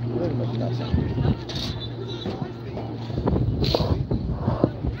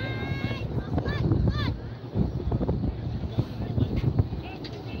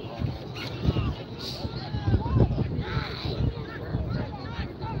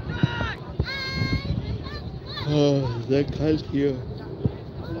 Oh, sehr kalt hier.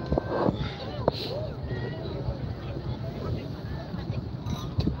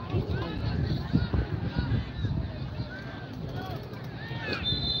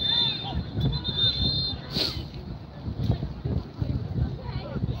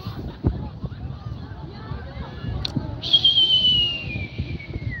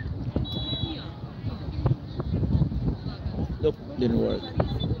 Nope, didn't work.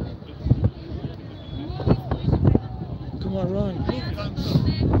 Come on, run.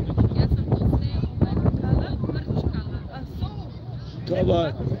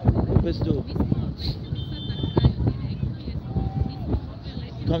 Torwart, wo bist du?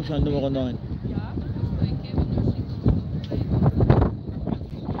 Komm schon, Nummer 9.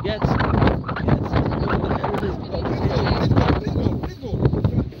 Jetzt.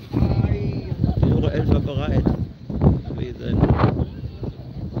 Die Nummer 11 war bereit. Gewesen.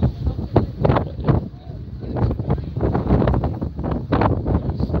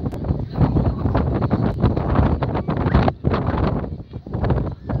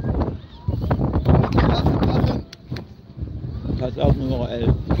 Pass auf, Nummer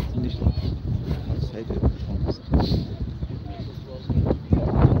 11. Nicht das Feld überkommt.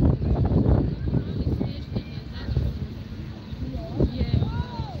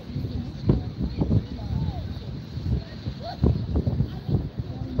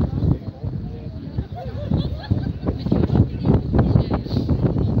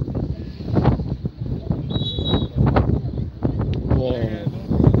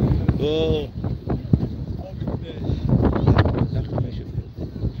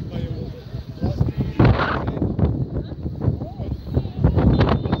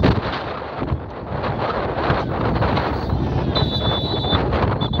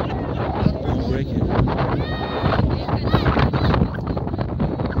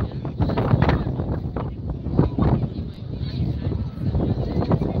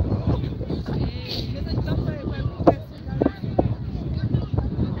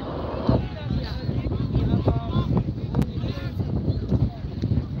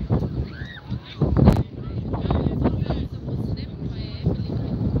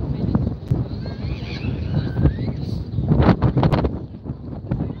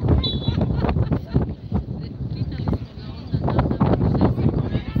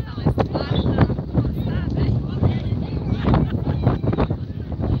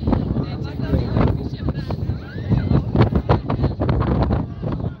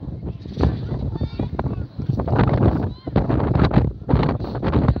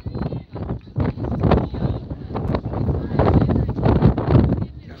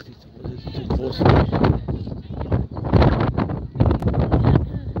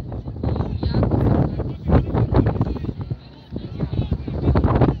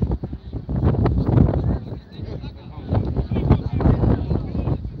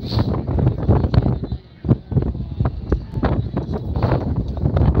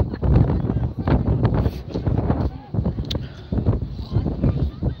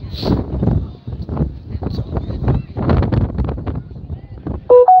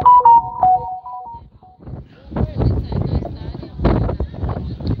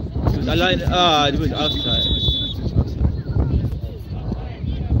 alleine. Ah, du bist Auszeit.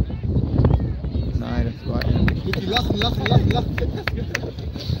 Nein, das war ähnlich. Luki, lachen.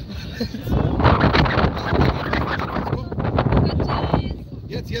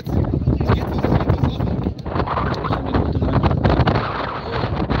 Jetzt. Geht was lachen.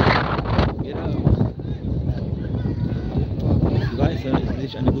 Ich weiß, das ist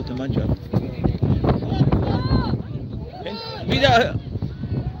nicht eine gute Mannschaft. Wieder!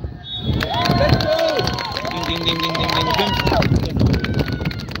 Ding.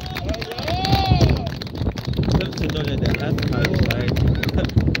 15-0 in der ersten Halbzeit.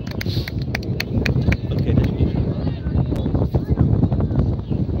 Okay, das spielt.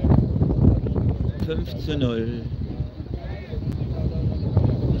 15-0.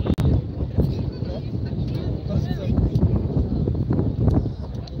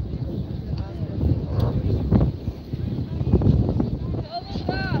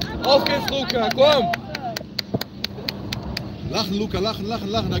 Auf geht's, Luca, komm! Lachen, Luca, lachen,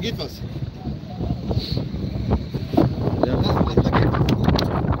 da geht was. Ja. Lachen, da geht was.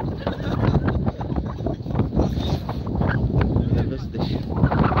 Ja, lustig.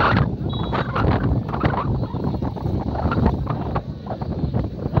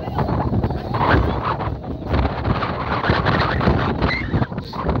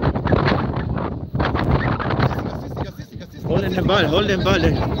 Hol den Ball.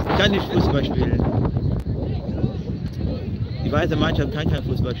 Ich kann nicht Fußball spielen. Die weiße Mannschaft kann kein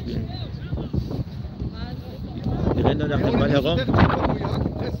Fußball spielen. Die rennen nur nach dem Ball herum.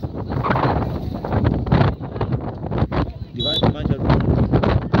 Die weiße Mannschaft kann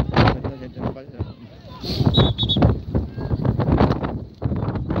nicht den Ball herum.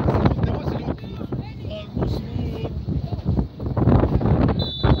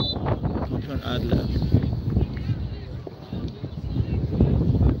 Kommt schon Adler.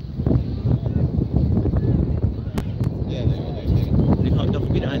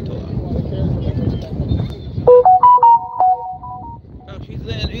 Ein Tor. Ach, schießen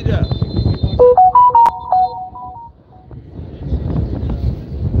sie wieder.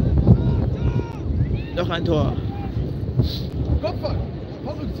 Noch ein Tor.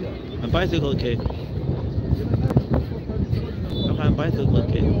 Ein Bicycle Kick. Noch ein Bicycle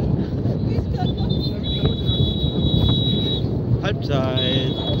Kick.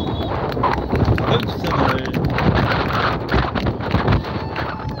 Halbzeit. 15-0.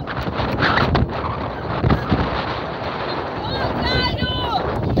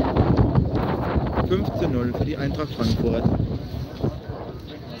 15-0 für die Eintracht Frankfurt.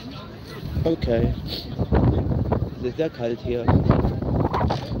 Okay. Es ist sehr kalt hier.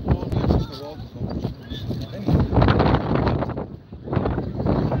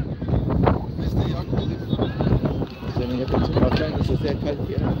 Wenn ich jetzt zum Aufsteigen ist es sehr kalt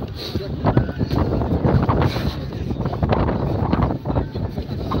hier.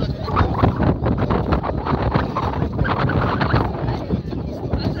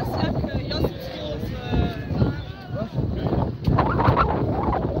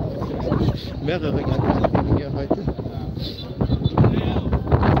 Mehrere Jahrzehnte hier heute.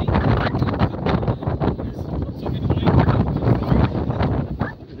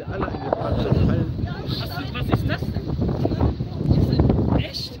 Alle eingefahren. Was ist das denn?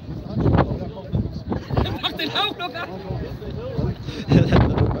 Echt? Mach den auch noch an! Das hat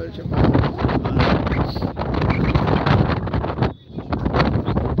noch eine falsche Mann.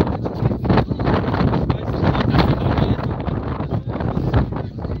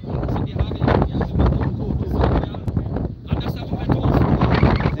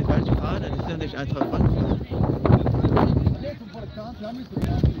 Eintracht Frankfurt.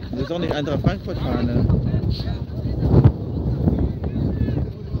 Das ist doch nicht Eintracht Frankfurt Fahne.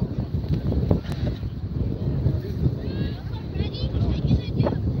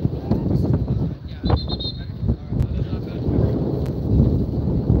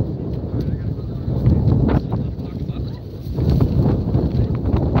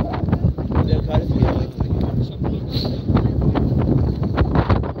 Der Kreis hier.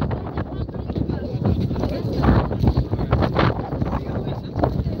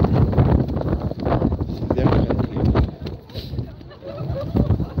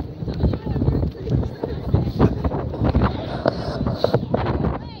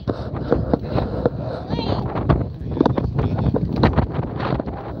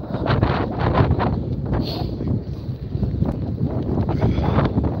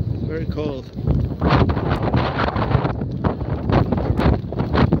 Very cold.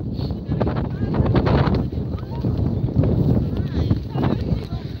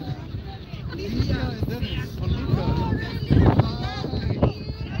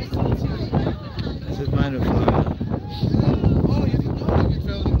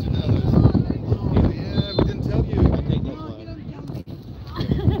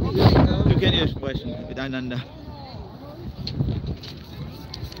 könnt ihr sprechen miteinander.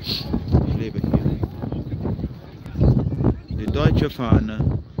 Ich lebe hier. Die deutsche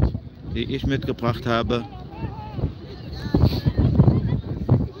Fahne, die ich mitgebracht habe.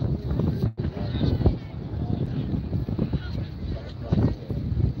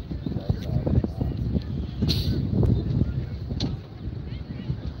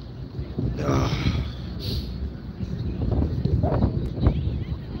 Ja.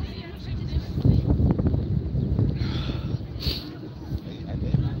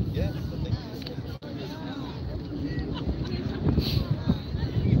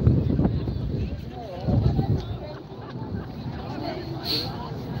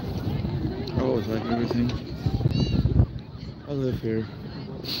 Oh, it's like everything. I live here.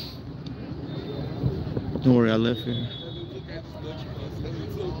 Don't worry, I live here.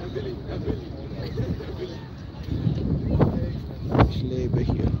 Ich lebe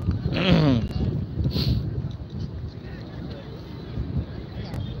hier.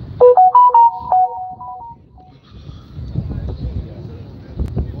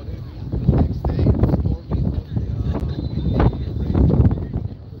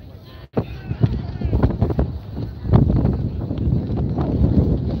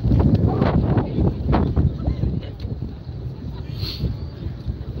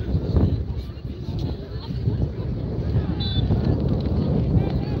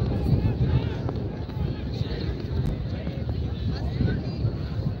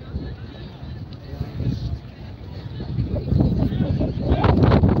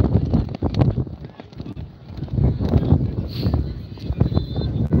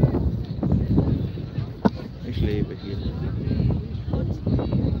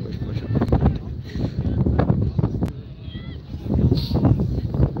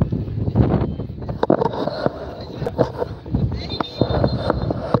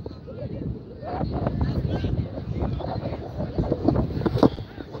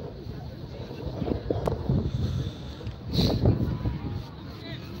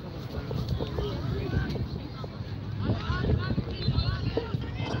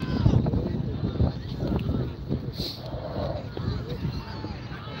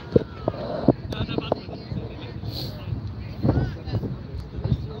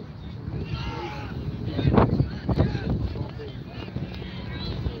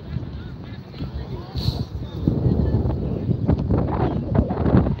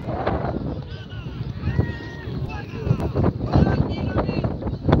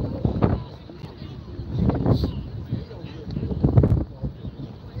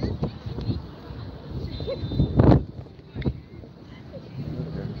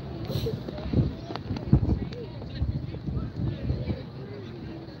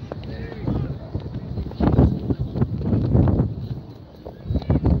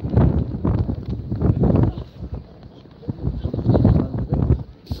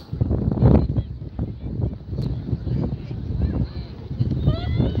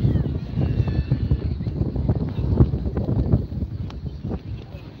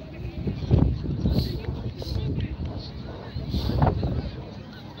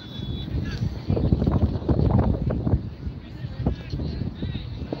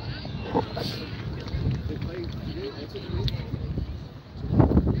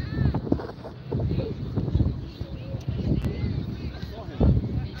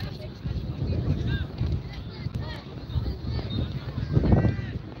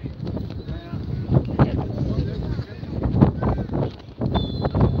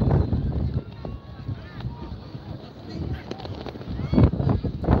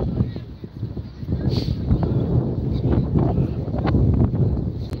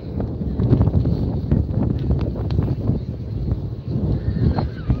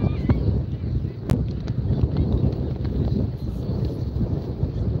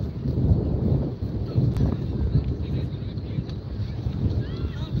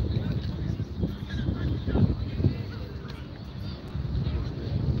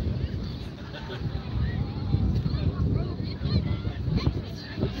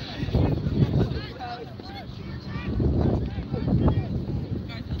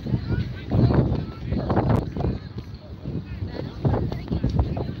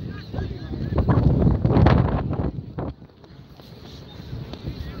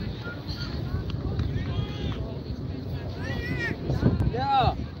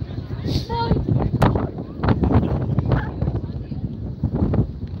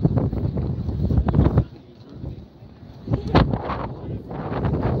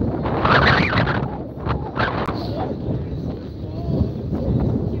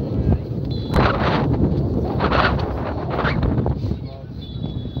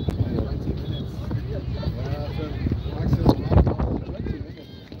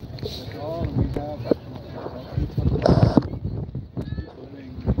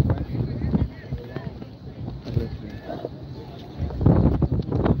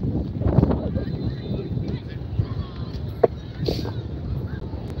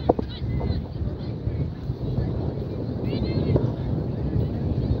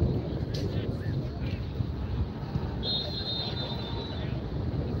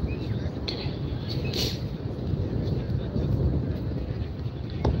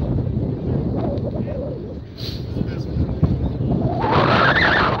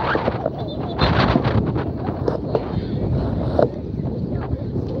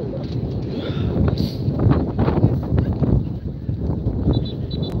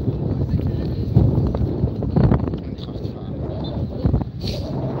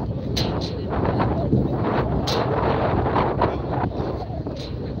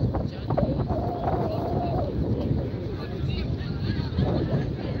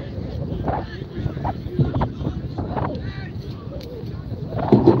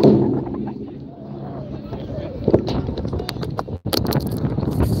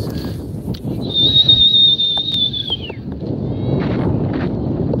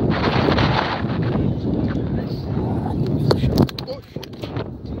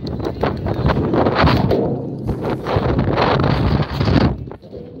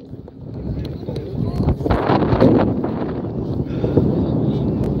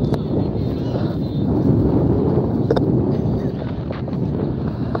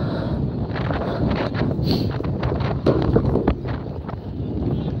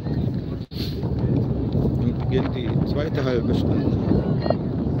 beginnt die zweite halbe Stunde.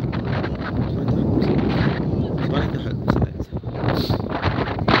 Zweite Halbzeit.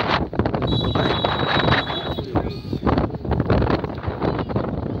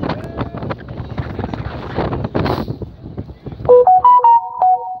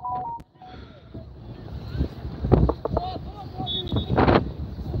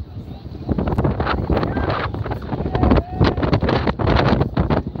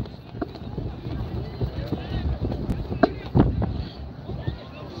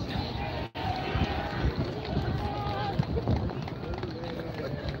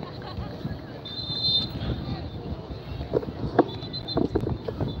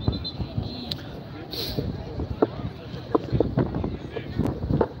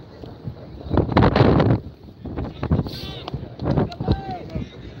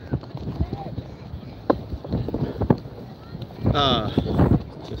 Ah.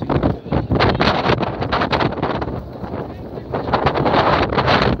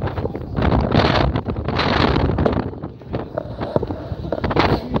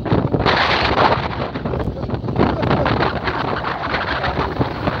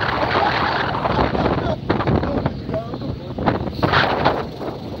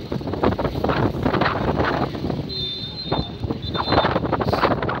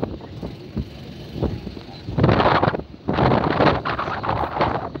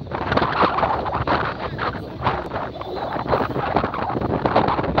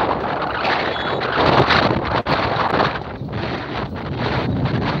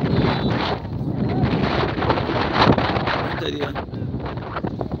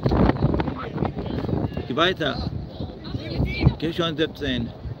 Geh weiter. Geh schon 17.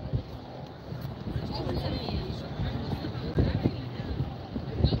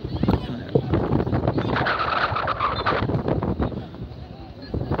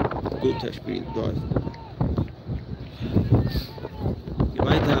 Guter Spiel, dort. Geh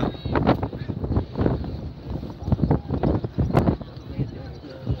weiter.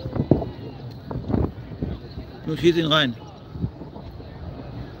 Nun schieß ihn rein.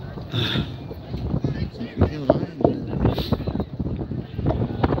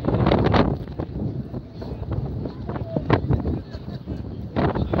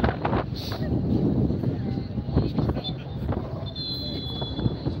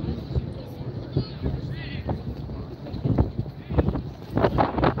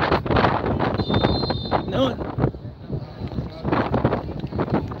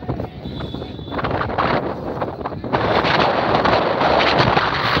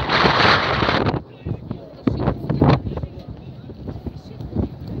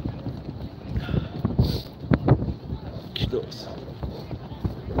 Los.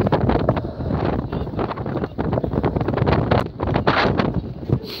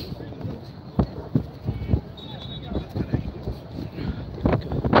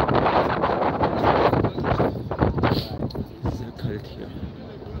 Sehr kalt hier.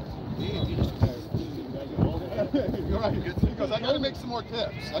 Because I gotta make some more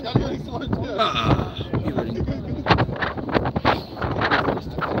tips. I gotta make some more tips. Ah, über den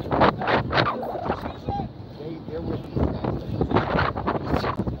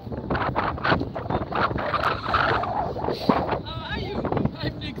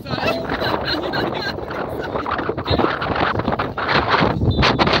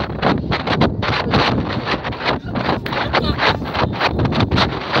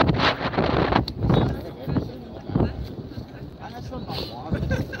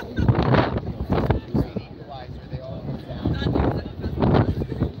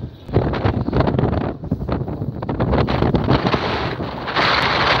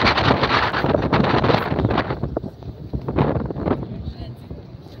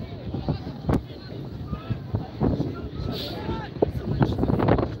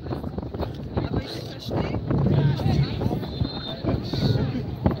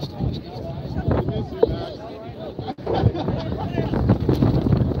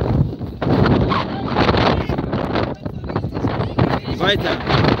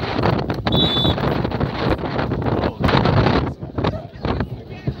weiter.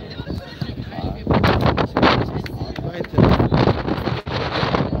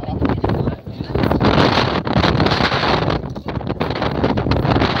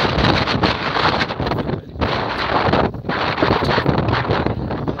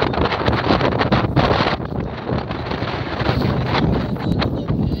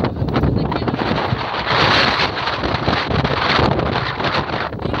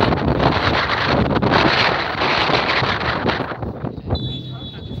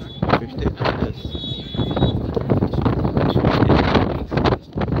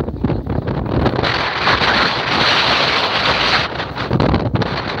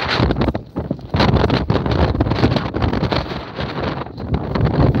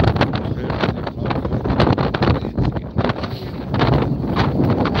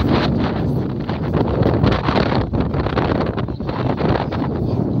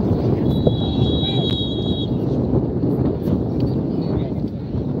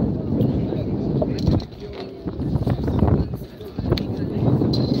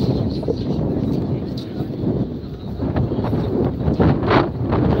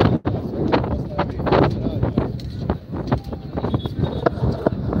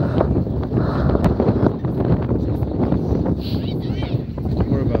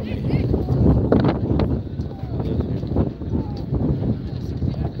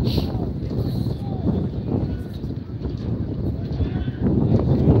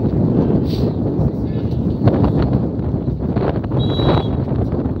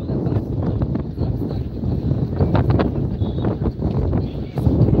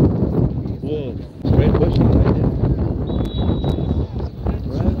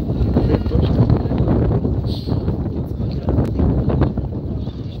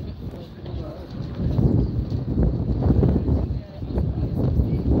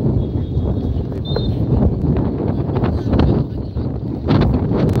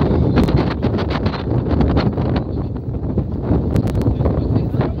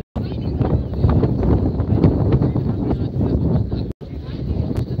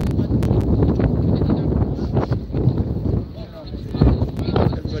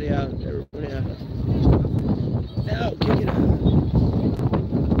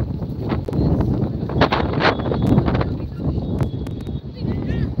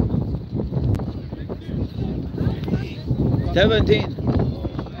 17.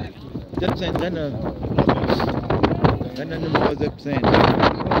 17 Renner. Renner Nummer 17. Mit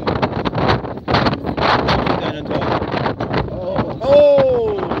einem Tor.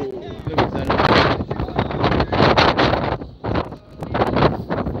 Oh! Mit seinem Tor.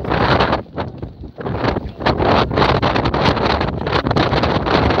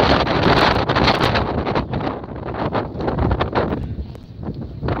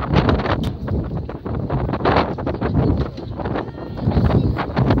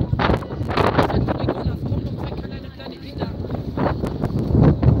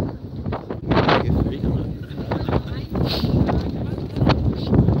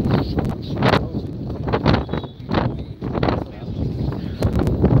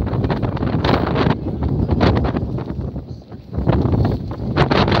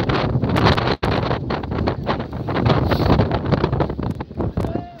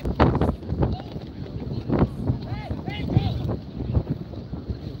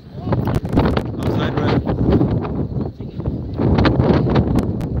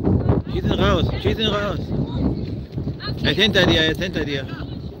 Schieß ihn raus. Er ist hinter dir, er ist hinter dir.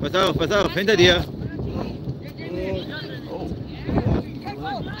 Pass auf, hinter dir.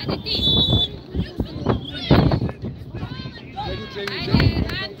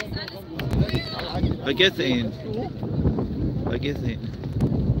 Vergiss ihn. Vergiss ihn.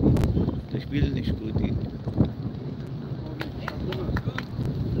 Der spielt nicht gut.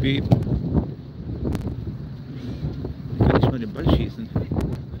 Wie? Ich kann nicht mal den Ball schießen.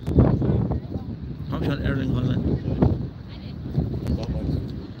 Komm schon, Erling Haaland.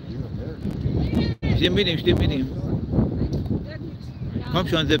 Steh mit ihm, steh mit ihm. Komm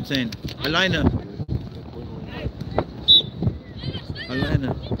schon, 17. Alleine.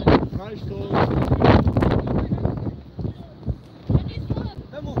 Alleine.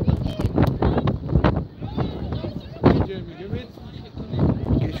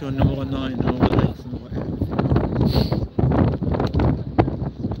 Geh schon, Nummer 9, Nummer 6, Nummer 11.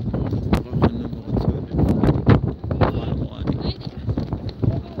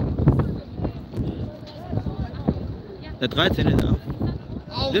 Der 13 ist auf.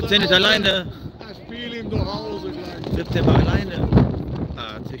 17 ist alleine. Spiel ihm doch Hause gleich. 17 war alleine.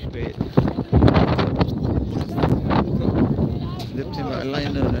 Ah, zu spät. 17 war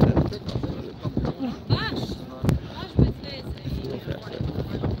alleine.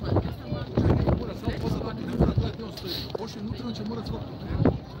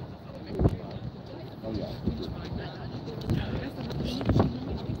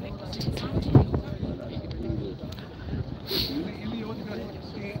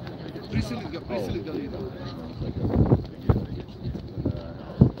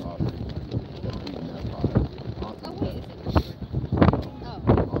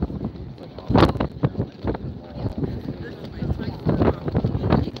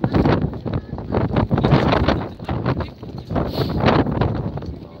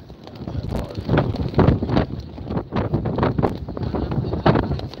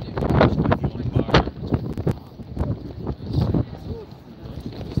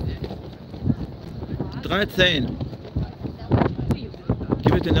 Dreizehn.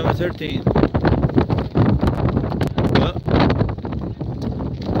 Give it to number 13. Well,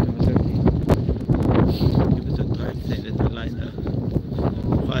 number 13. Give it to 13. It's alleine.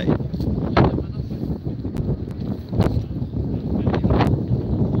 5.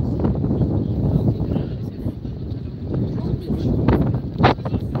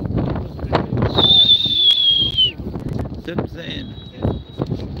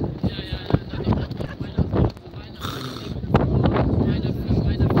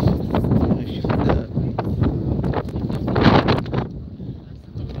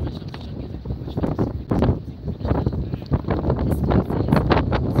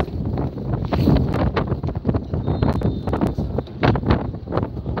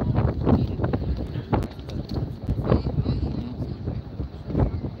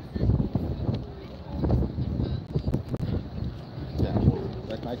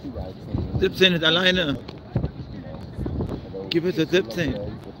 Siebzehn ist alleine. Gib es zu 17.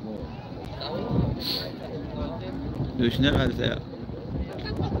 Du bist schneller als er.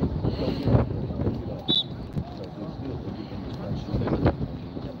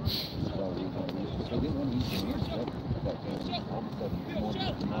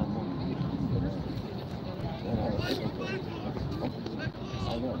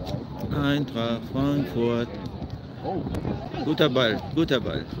 Eintracht, Frankfurt. Guter Ball, guter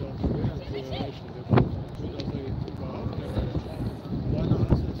Ball.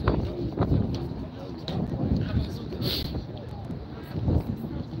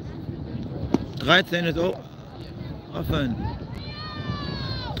 Dreizehn ist auch. Offen.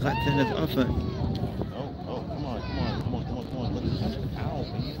 13 ist offen. Oh, come on, come on, come on, come on, come on. Ow,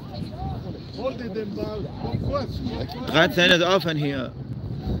 man. Hold den Ball. Komm kurz. 13 ist offen hier.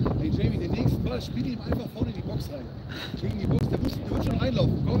 Hey Jamie, den nächsten Ball spiel ihm einfach vorne in die Box rein. Gegen die Box, der wird schon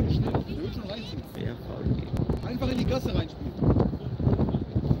reinlaufen. Komm nicht schnell, der wird schon reinziehen. Ja, faul. Einfach in die Gasse reinspielen.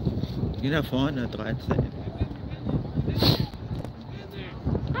 Geh nach vorne, 13.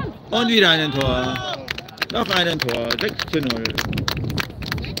 Und wieder ein Tor. Noch ein Tor. 6:0.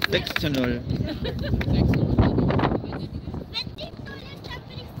 6:0.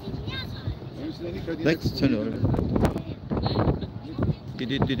 6:0.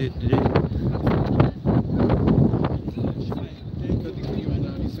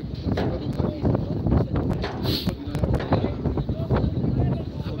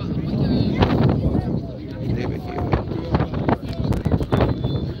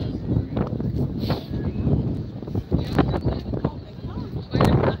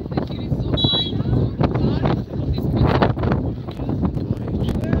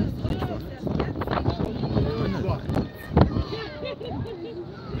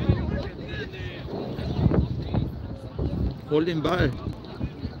 Hol den Ball.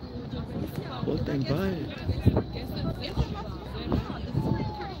 Hol den Ball.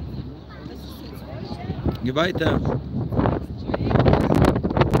 Geh weiter.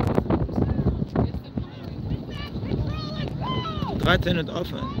 Dreizehn und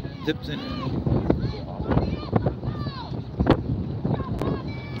offen. 17.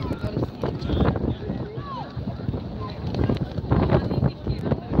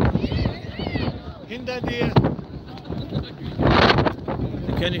 Hinter dir.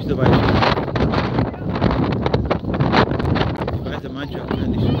 Kenne ich so weit. Die zweite Mannschaft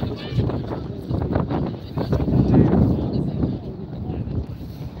kenne ich.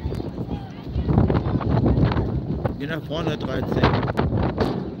 Geh nach vorne, 13.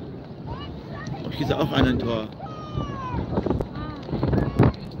 Ich schieße auch ein Tor.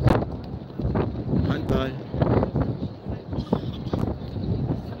 Handball.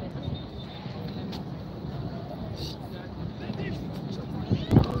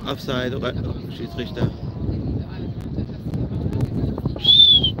 Offside, Schiedsrichter.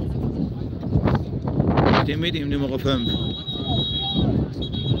 Den mit ihm, Nummer 5.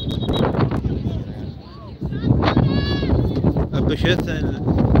 Beschissen.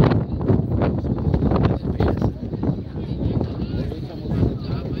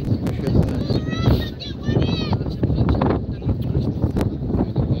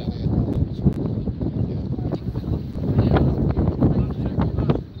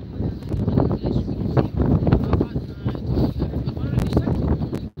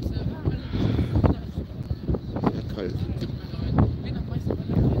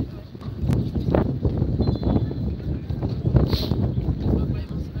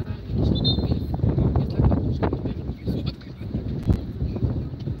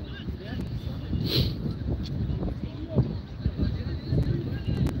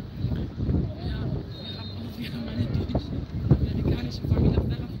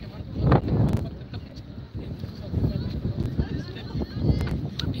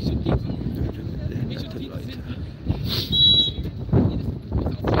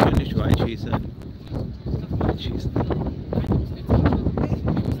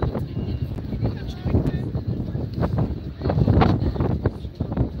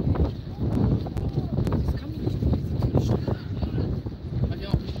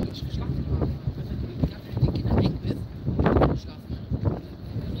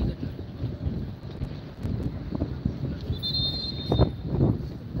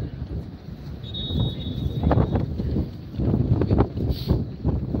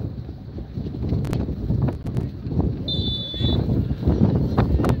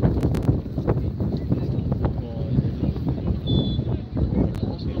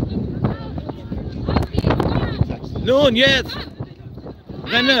 Nun, jetzt!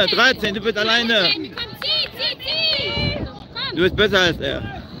 Renne, 13, du bist alleine! Du bist besser als er.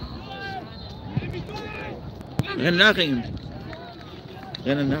 Renne nach ihm.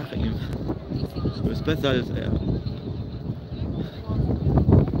 Renne nach ihm. Du bist besser als er.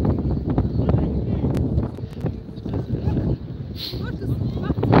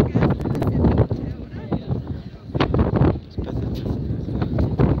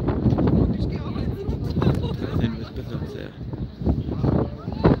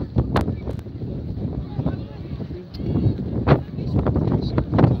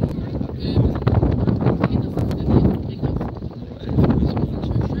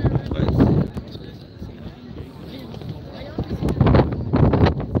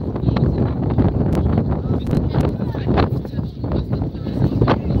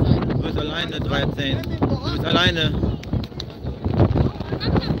 Du bist alleine.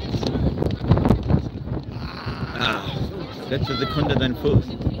 Ah, letzte Sekunde dein Fuß.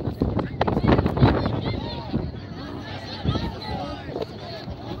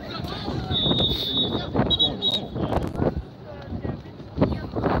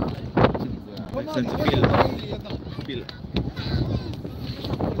 Das sind zu viele Spiele.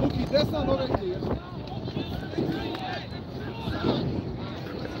 Luki, desna noch rechts.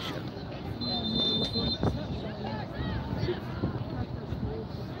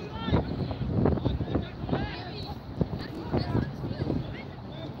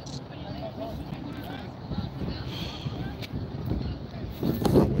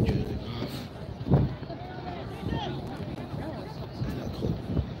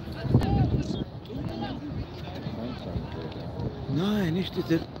 Nein, nicht die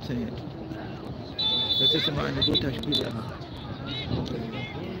 17. Das ist immer ein guter Spieler.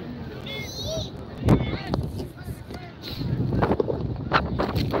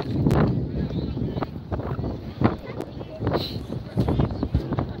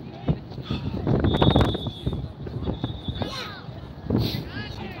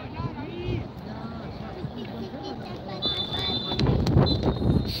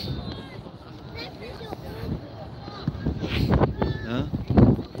 Ja?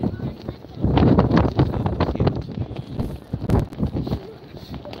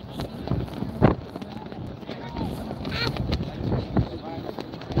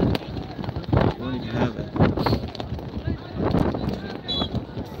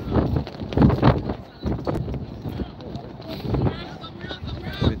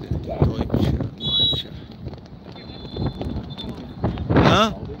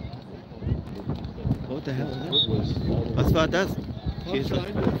 Ja? What the hell? Was war das? Chesler.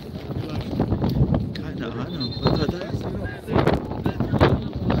 Keine Ahnung. Was war das?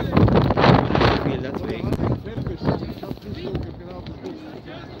 Viel, deswegen.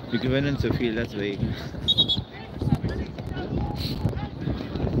 Wir gewinnen zu viel, deswegen.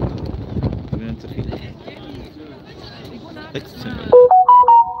 Wir gewinnen zu viel. 16.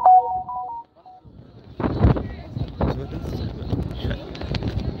 Was war das? Scheiße.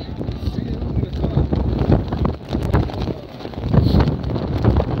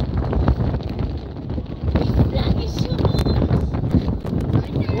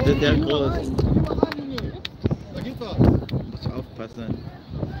 Sind der groß. Da geht was. Muss aufpassen.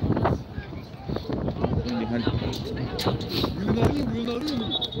 In die Hand.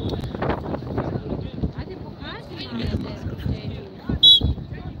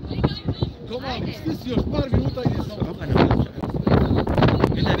 Komm mal, stehst du, spar Minuten jetzt Das noch. war auch eine Mannschaft.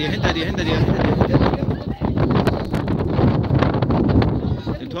 Hinter dir, hinter dir, hinter dir, hinter dir, hinter dir.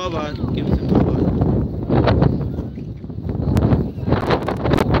 Den Torwart, gib es dem Torwart.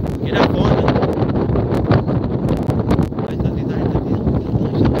 Geh nach vorne. Da ist noch dieser hinter dir.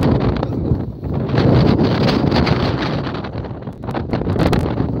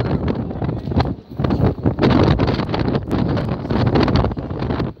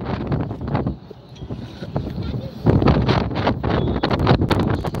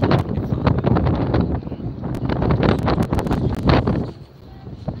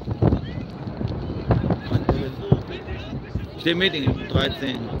 Ich stehe mit ihm,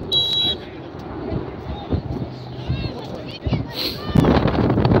 13.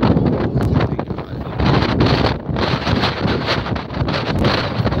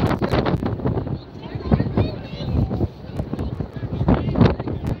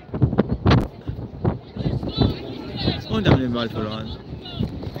 Und haben den Ball verloren.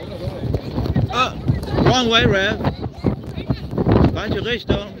 Oh, wrong way, Rev. Falsche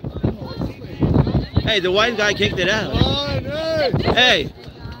Richtung. Hey, the white guy kicked it out. Nein, ey! Hey,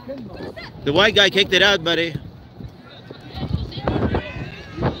 the white guy kicked it out, buddy.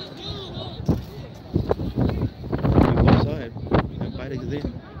 Wir haben beide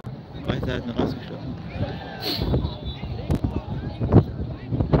gesehen. Beide Seiten rausgestochen.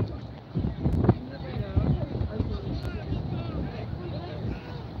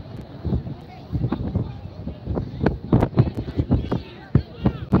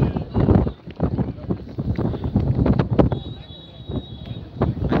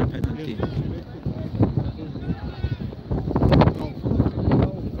 Eine Penalty.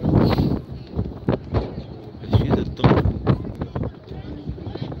 Das ist viel so dumm.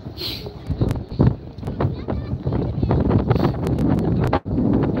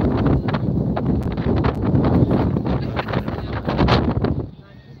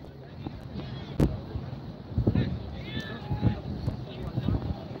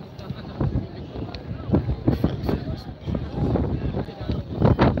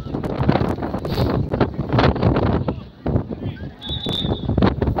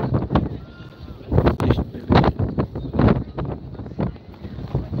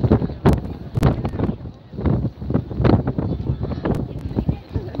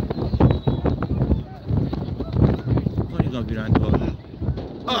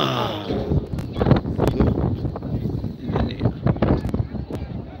 Ah. So. In der Nähe.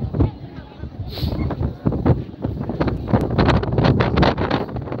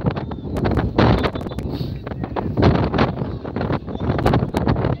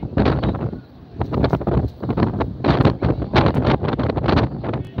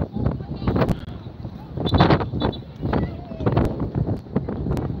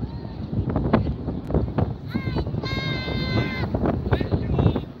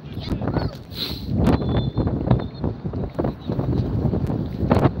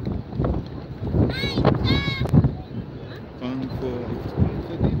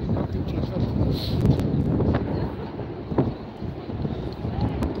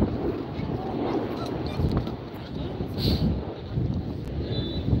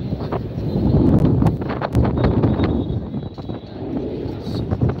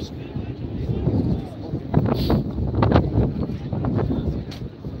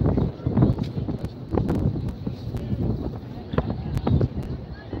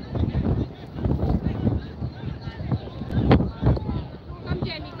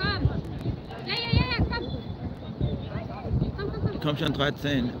 Komm schon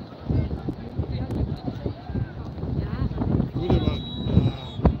 13. Gute Mann.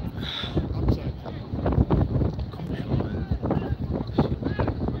 Abseits. Komm schon.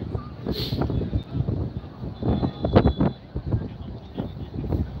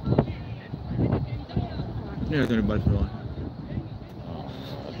 Nee, er hat den Ball verloren.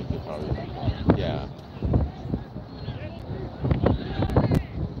 Ja.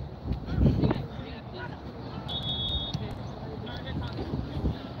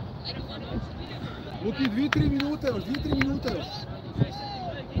 Luki, 2-3 Minuten, 2-3 Minuten.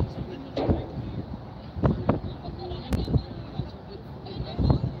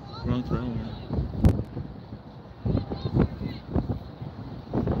 Wrong throw.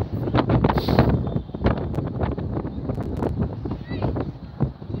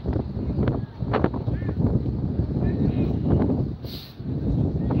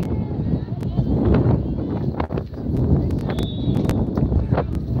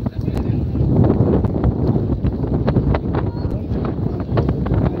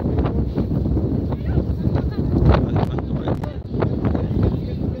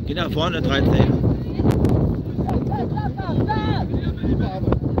 Geh nach vorne, 13. Super Arbeit.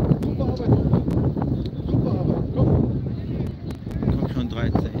 Super Arbeit. Super Arbeit. Komm. Komm schon,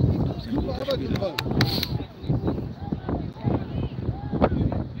 13. Das ist ein Super guter Arbeit mit dem Spieler. Ball.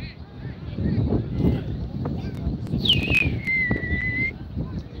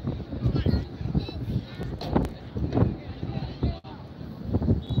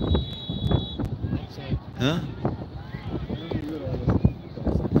 Huh?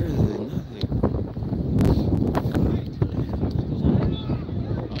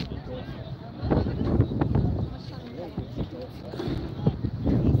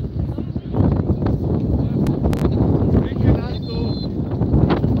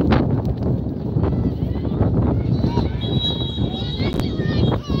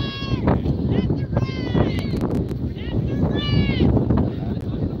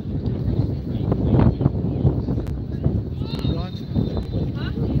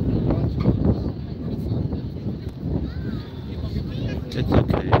 Nothing. It's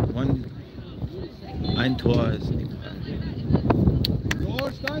okay. Ein Tor ist egal. So,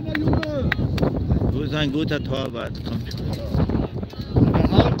 Steiner, Junge. Du bist ein guter Torwart. Komm schon.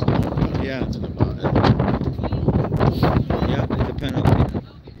 Ja. Ja, ist ein Penalty.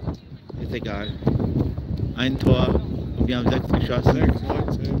 Ist egal. Ein Tor und wir haben 6 geschossen. 6,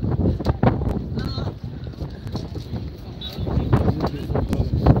 19.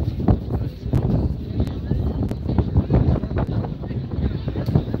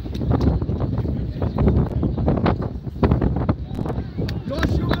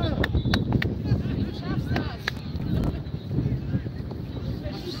 Los, Junge.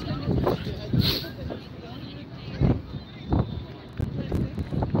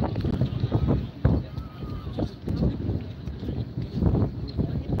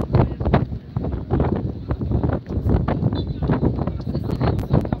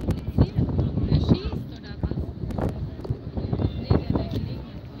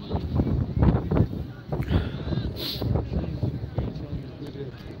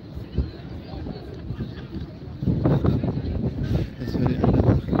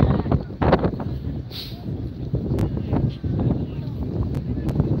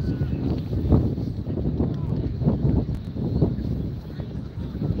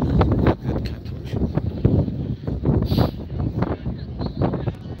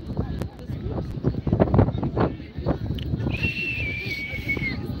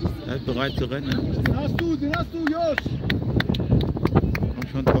 Er ist bereit zu rennen. Den hast du, Josh! Komm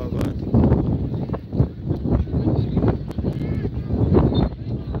schon, Torwart.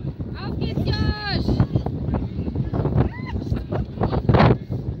 Auf geht's, Josh!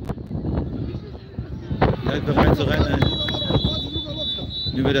 Er ist bereit zu rennen.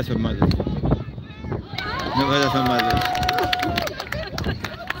 Nur wird das vermasselt. Nur wird das vermasselt.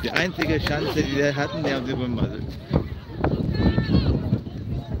 Die einzige Chance, die wir hatten, die haben sie vermasselt.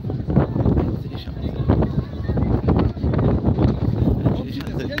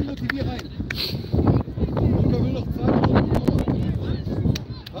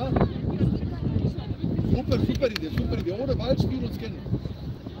 Super Idee, ohne Ball spielen und scannen.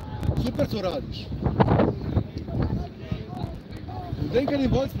 Super sporadisch. Und denk an den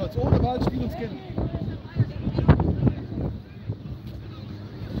Bolzplatz, ohne Ball spielen und scannen.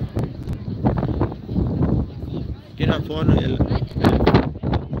 Geh nach vorne.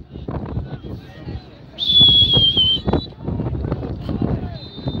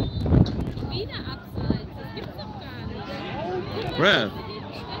 Wieder abseits. Das gibt's doch gar nicht. Rev.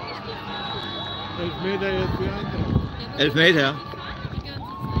 Elfmeter jetzt für Eintracht. Elfmeter.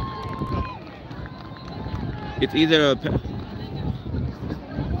 It's either a...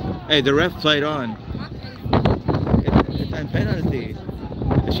 Hey, the ref played on. It's ein Penalty.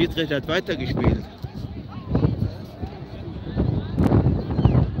 Der Schiedsrichter hat weitergespielt.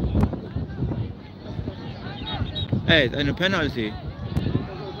 Hey, it's eine Penalty.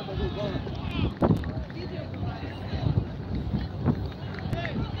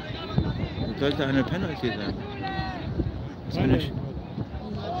 Das sollte eine Penalty sein.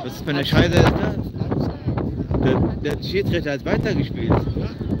 Was für eine Scheiße ist das? Der Schiedsrichter hat weitergespielt. Das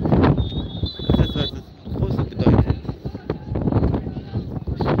ist, was das Große bedeutet.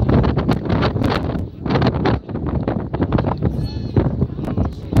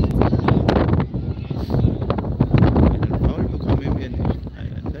 Einen Foul bekommen wir nicht.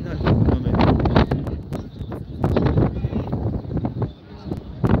 Einen Penalty bekommen wir nicht.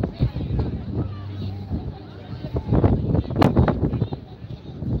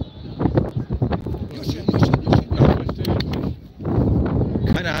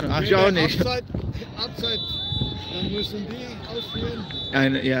 Keine Ahnung, ach, ich auch nicht. Abzeit, dann müssen die ausführen.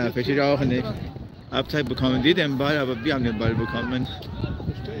 Ja, verstehe ich auch nicht. Abzeit bekommen die den Ball, aber wir haben den Ball bekommen.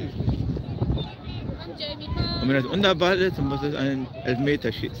 Verstehe ich nicht. Komm, Jamie, komm. Und wenn das Unterball ist, dann muss es ein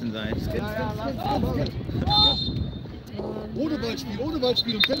Elfmeterschießen sein. Ohne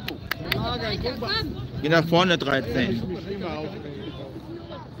Ballspiel und Tempo. Weiter, komm. Geh nach vorne 13.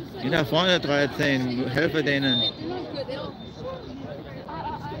 Geh nach vorne 13. Helfe denen.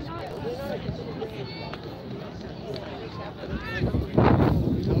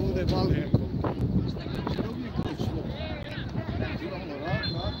 Wo der Ball herkommt.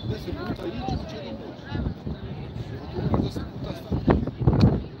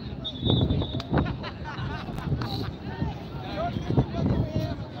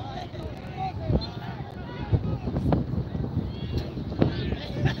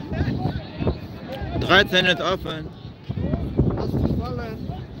 Dreizehn ist offen. Lass dich fallen.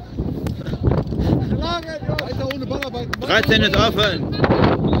 Weiter ohne Ballarbeiten. 13 ist offen.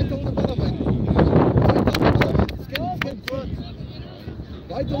 Weiter ohne Ballarbeiten.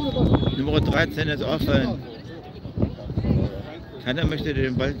 Weiter ohne Ballarbeiten. Nummer 13 ist offen. Keiner möchte dir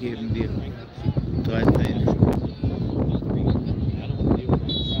den Ball geben, die 13.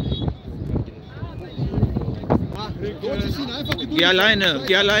 Geh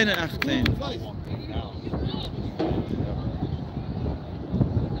alleine 18.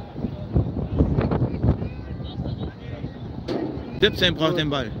 17 braucht den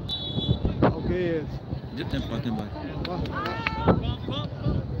Ball. Okay, jetzt. 17 braucht den Ball.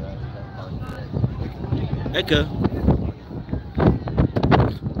 Ecke.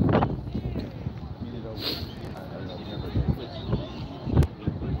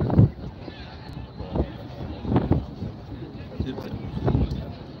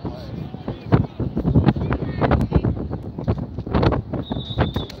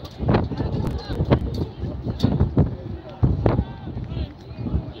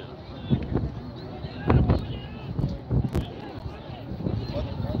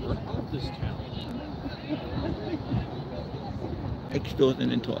 Eckstoß in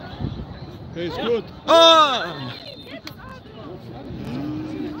den Tor. Okay, ist gut. Oh!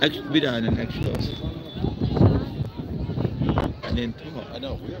 Wieder einen Eckstoß. In den Tor.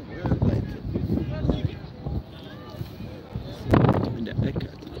 In der Ecke.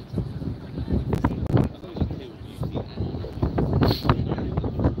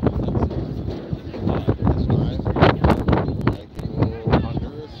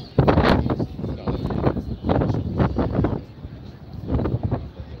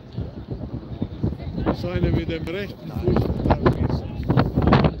 so eine mit dem rechten Fuß.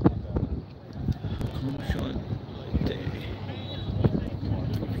 Komm schon, Leute.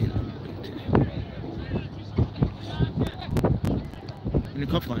 In den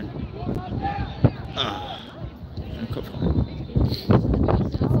Kopf rein. Ah, in den Kopf rein. In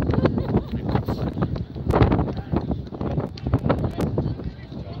den Kopf rein.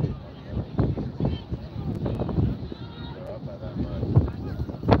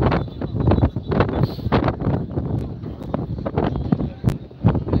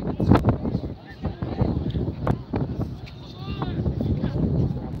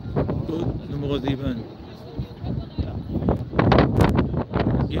 Gut, Nummer 7.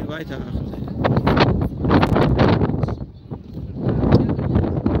 Geh weiter, 18.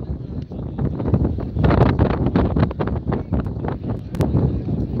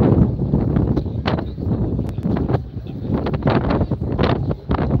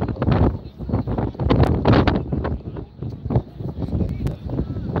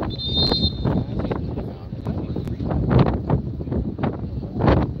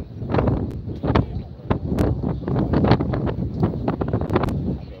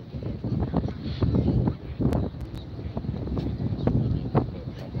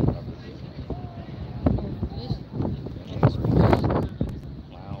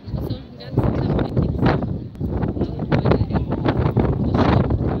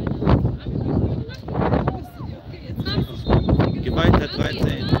 Geh weiter,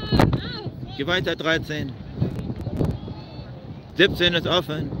 13. Geh weiter, 13. 17 ist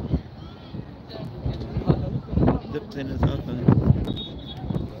offen. 17 ist offen.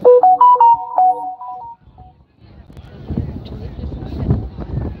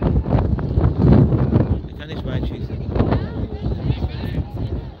 Ich kann nicht weit schießen.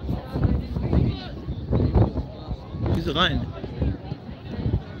 Schieße rein.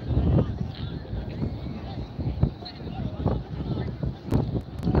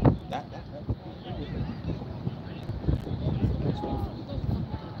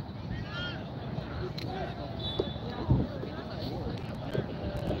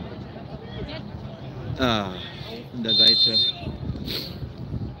 Ah, von der Seite.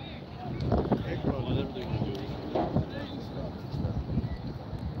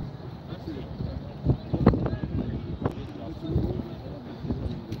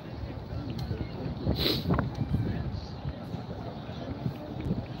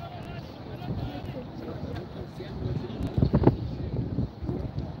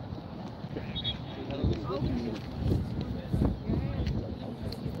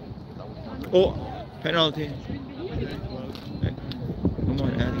 Oh, penalty. Come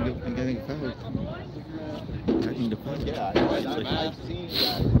on, I'm getting fouled. Adding the foul. Yeah, I've seen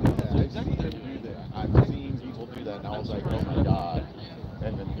guys do that. I've seen people do that, and I was like, oh my god.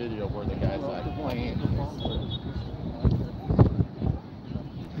 And then video where the guy's like playing.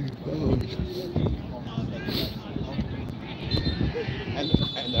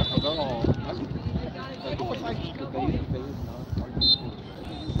 And they're all. It's like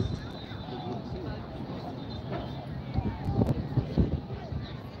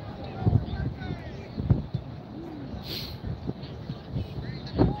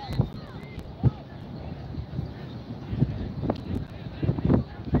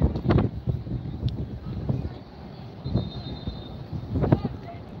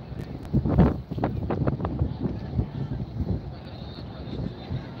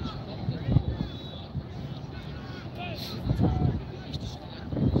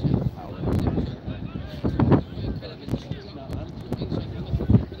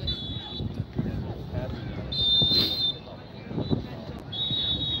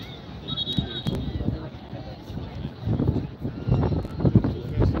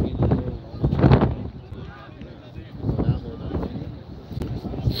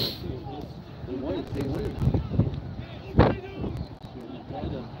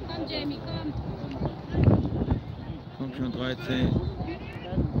Komm schon, 13.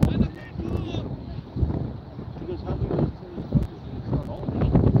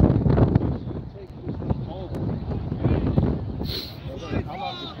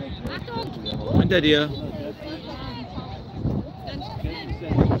 Hinter dir.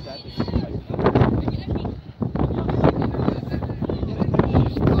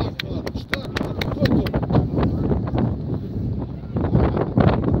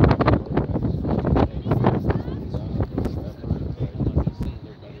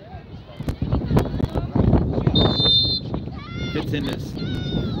 Ist.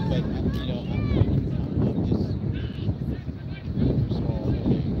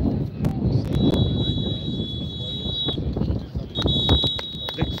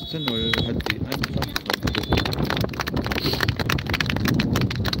 Zu 0 hat die Eintracht.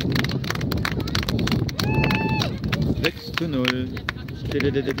 Die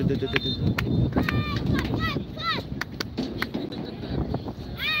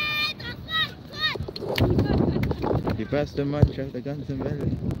beste Mannschaft der ganzen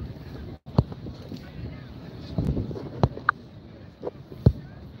Welt.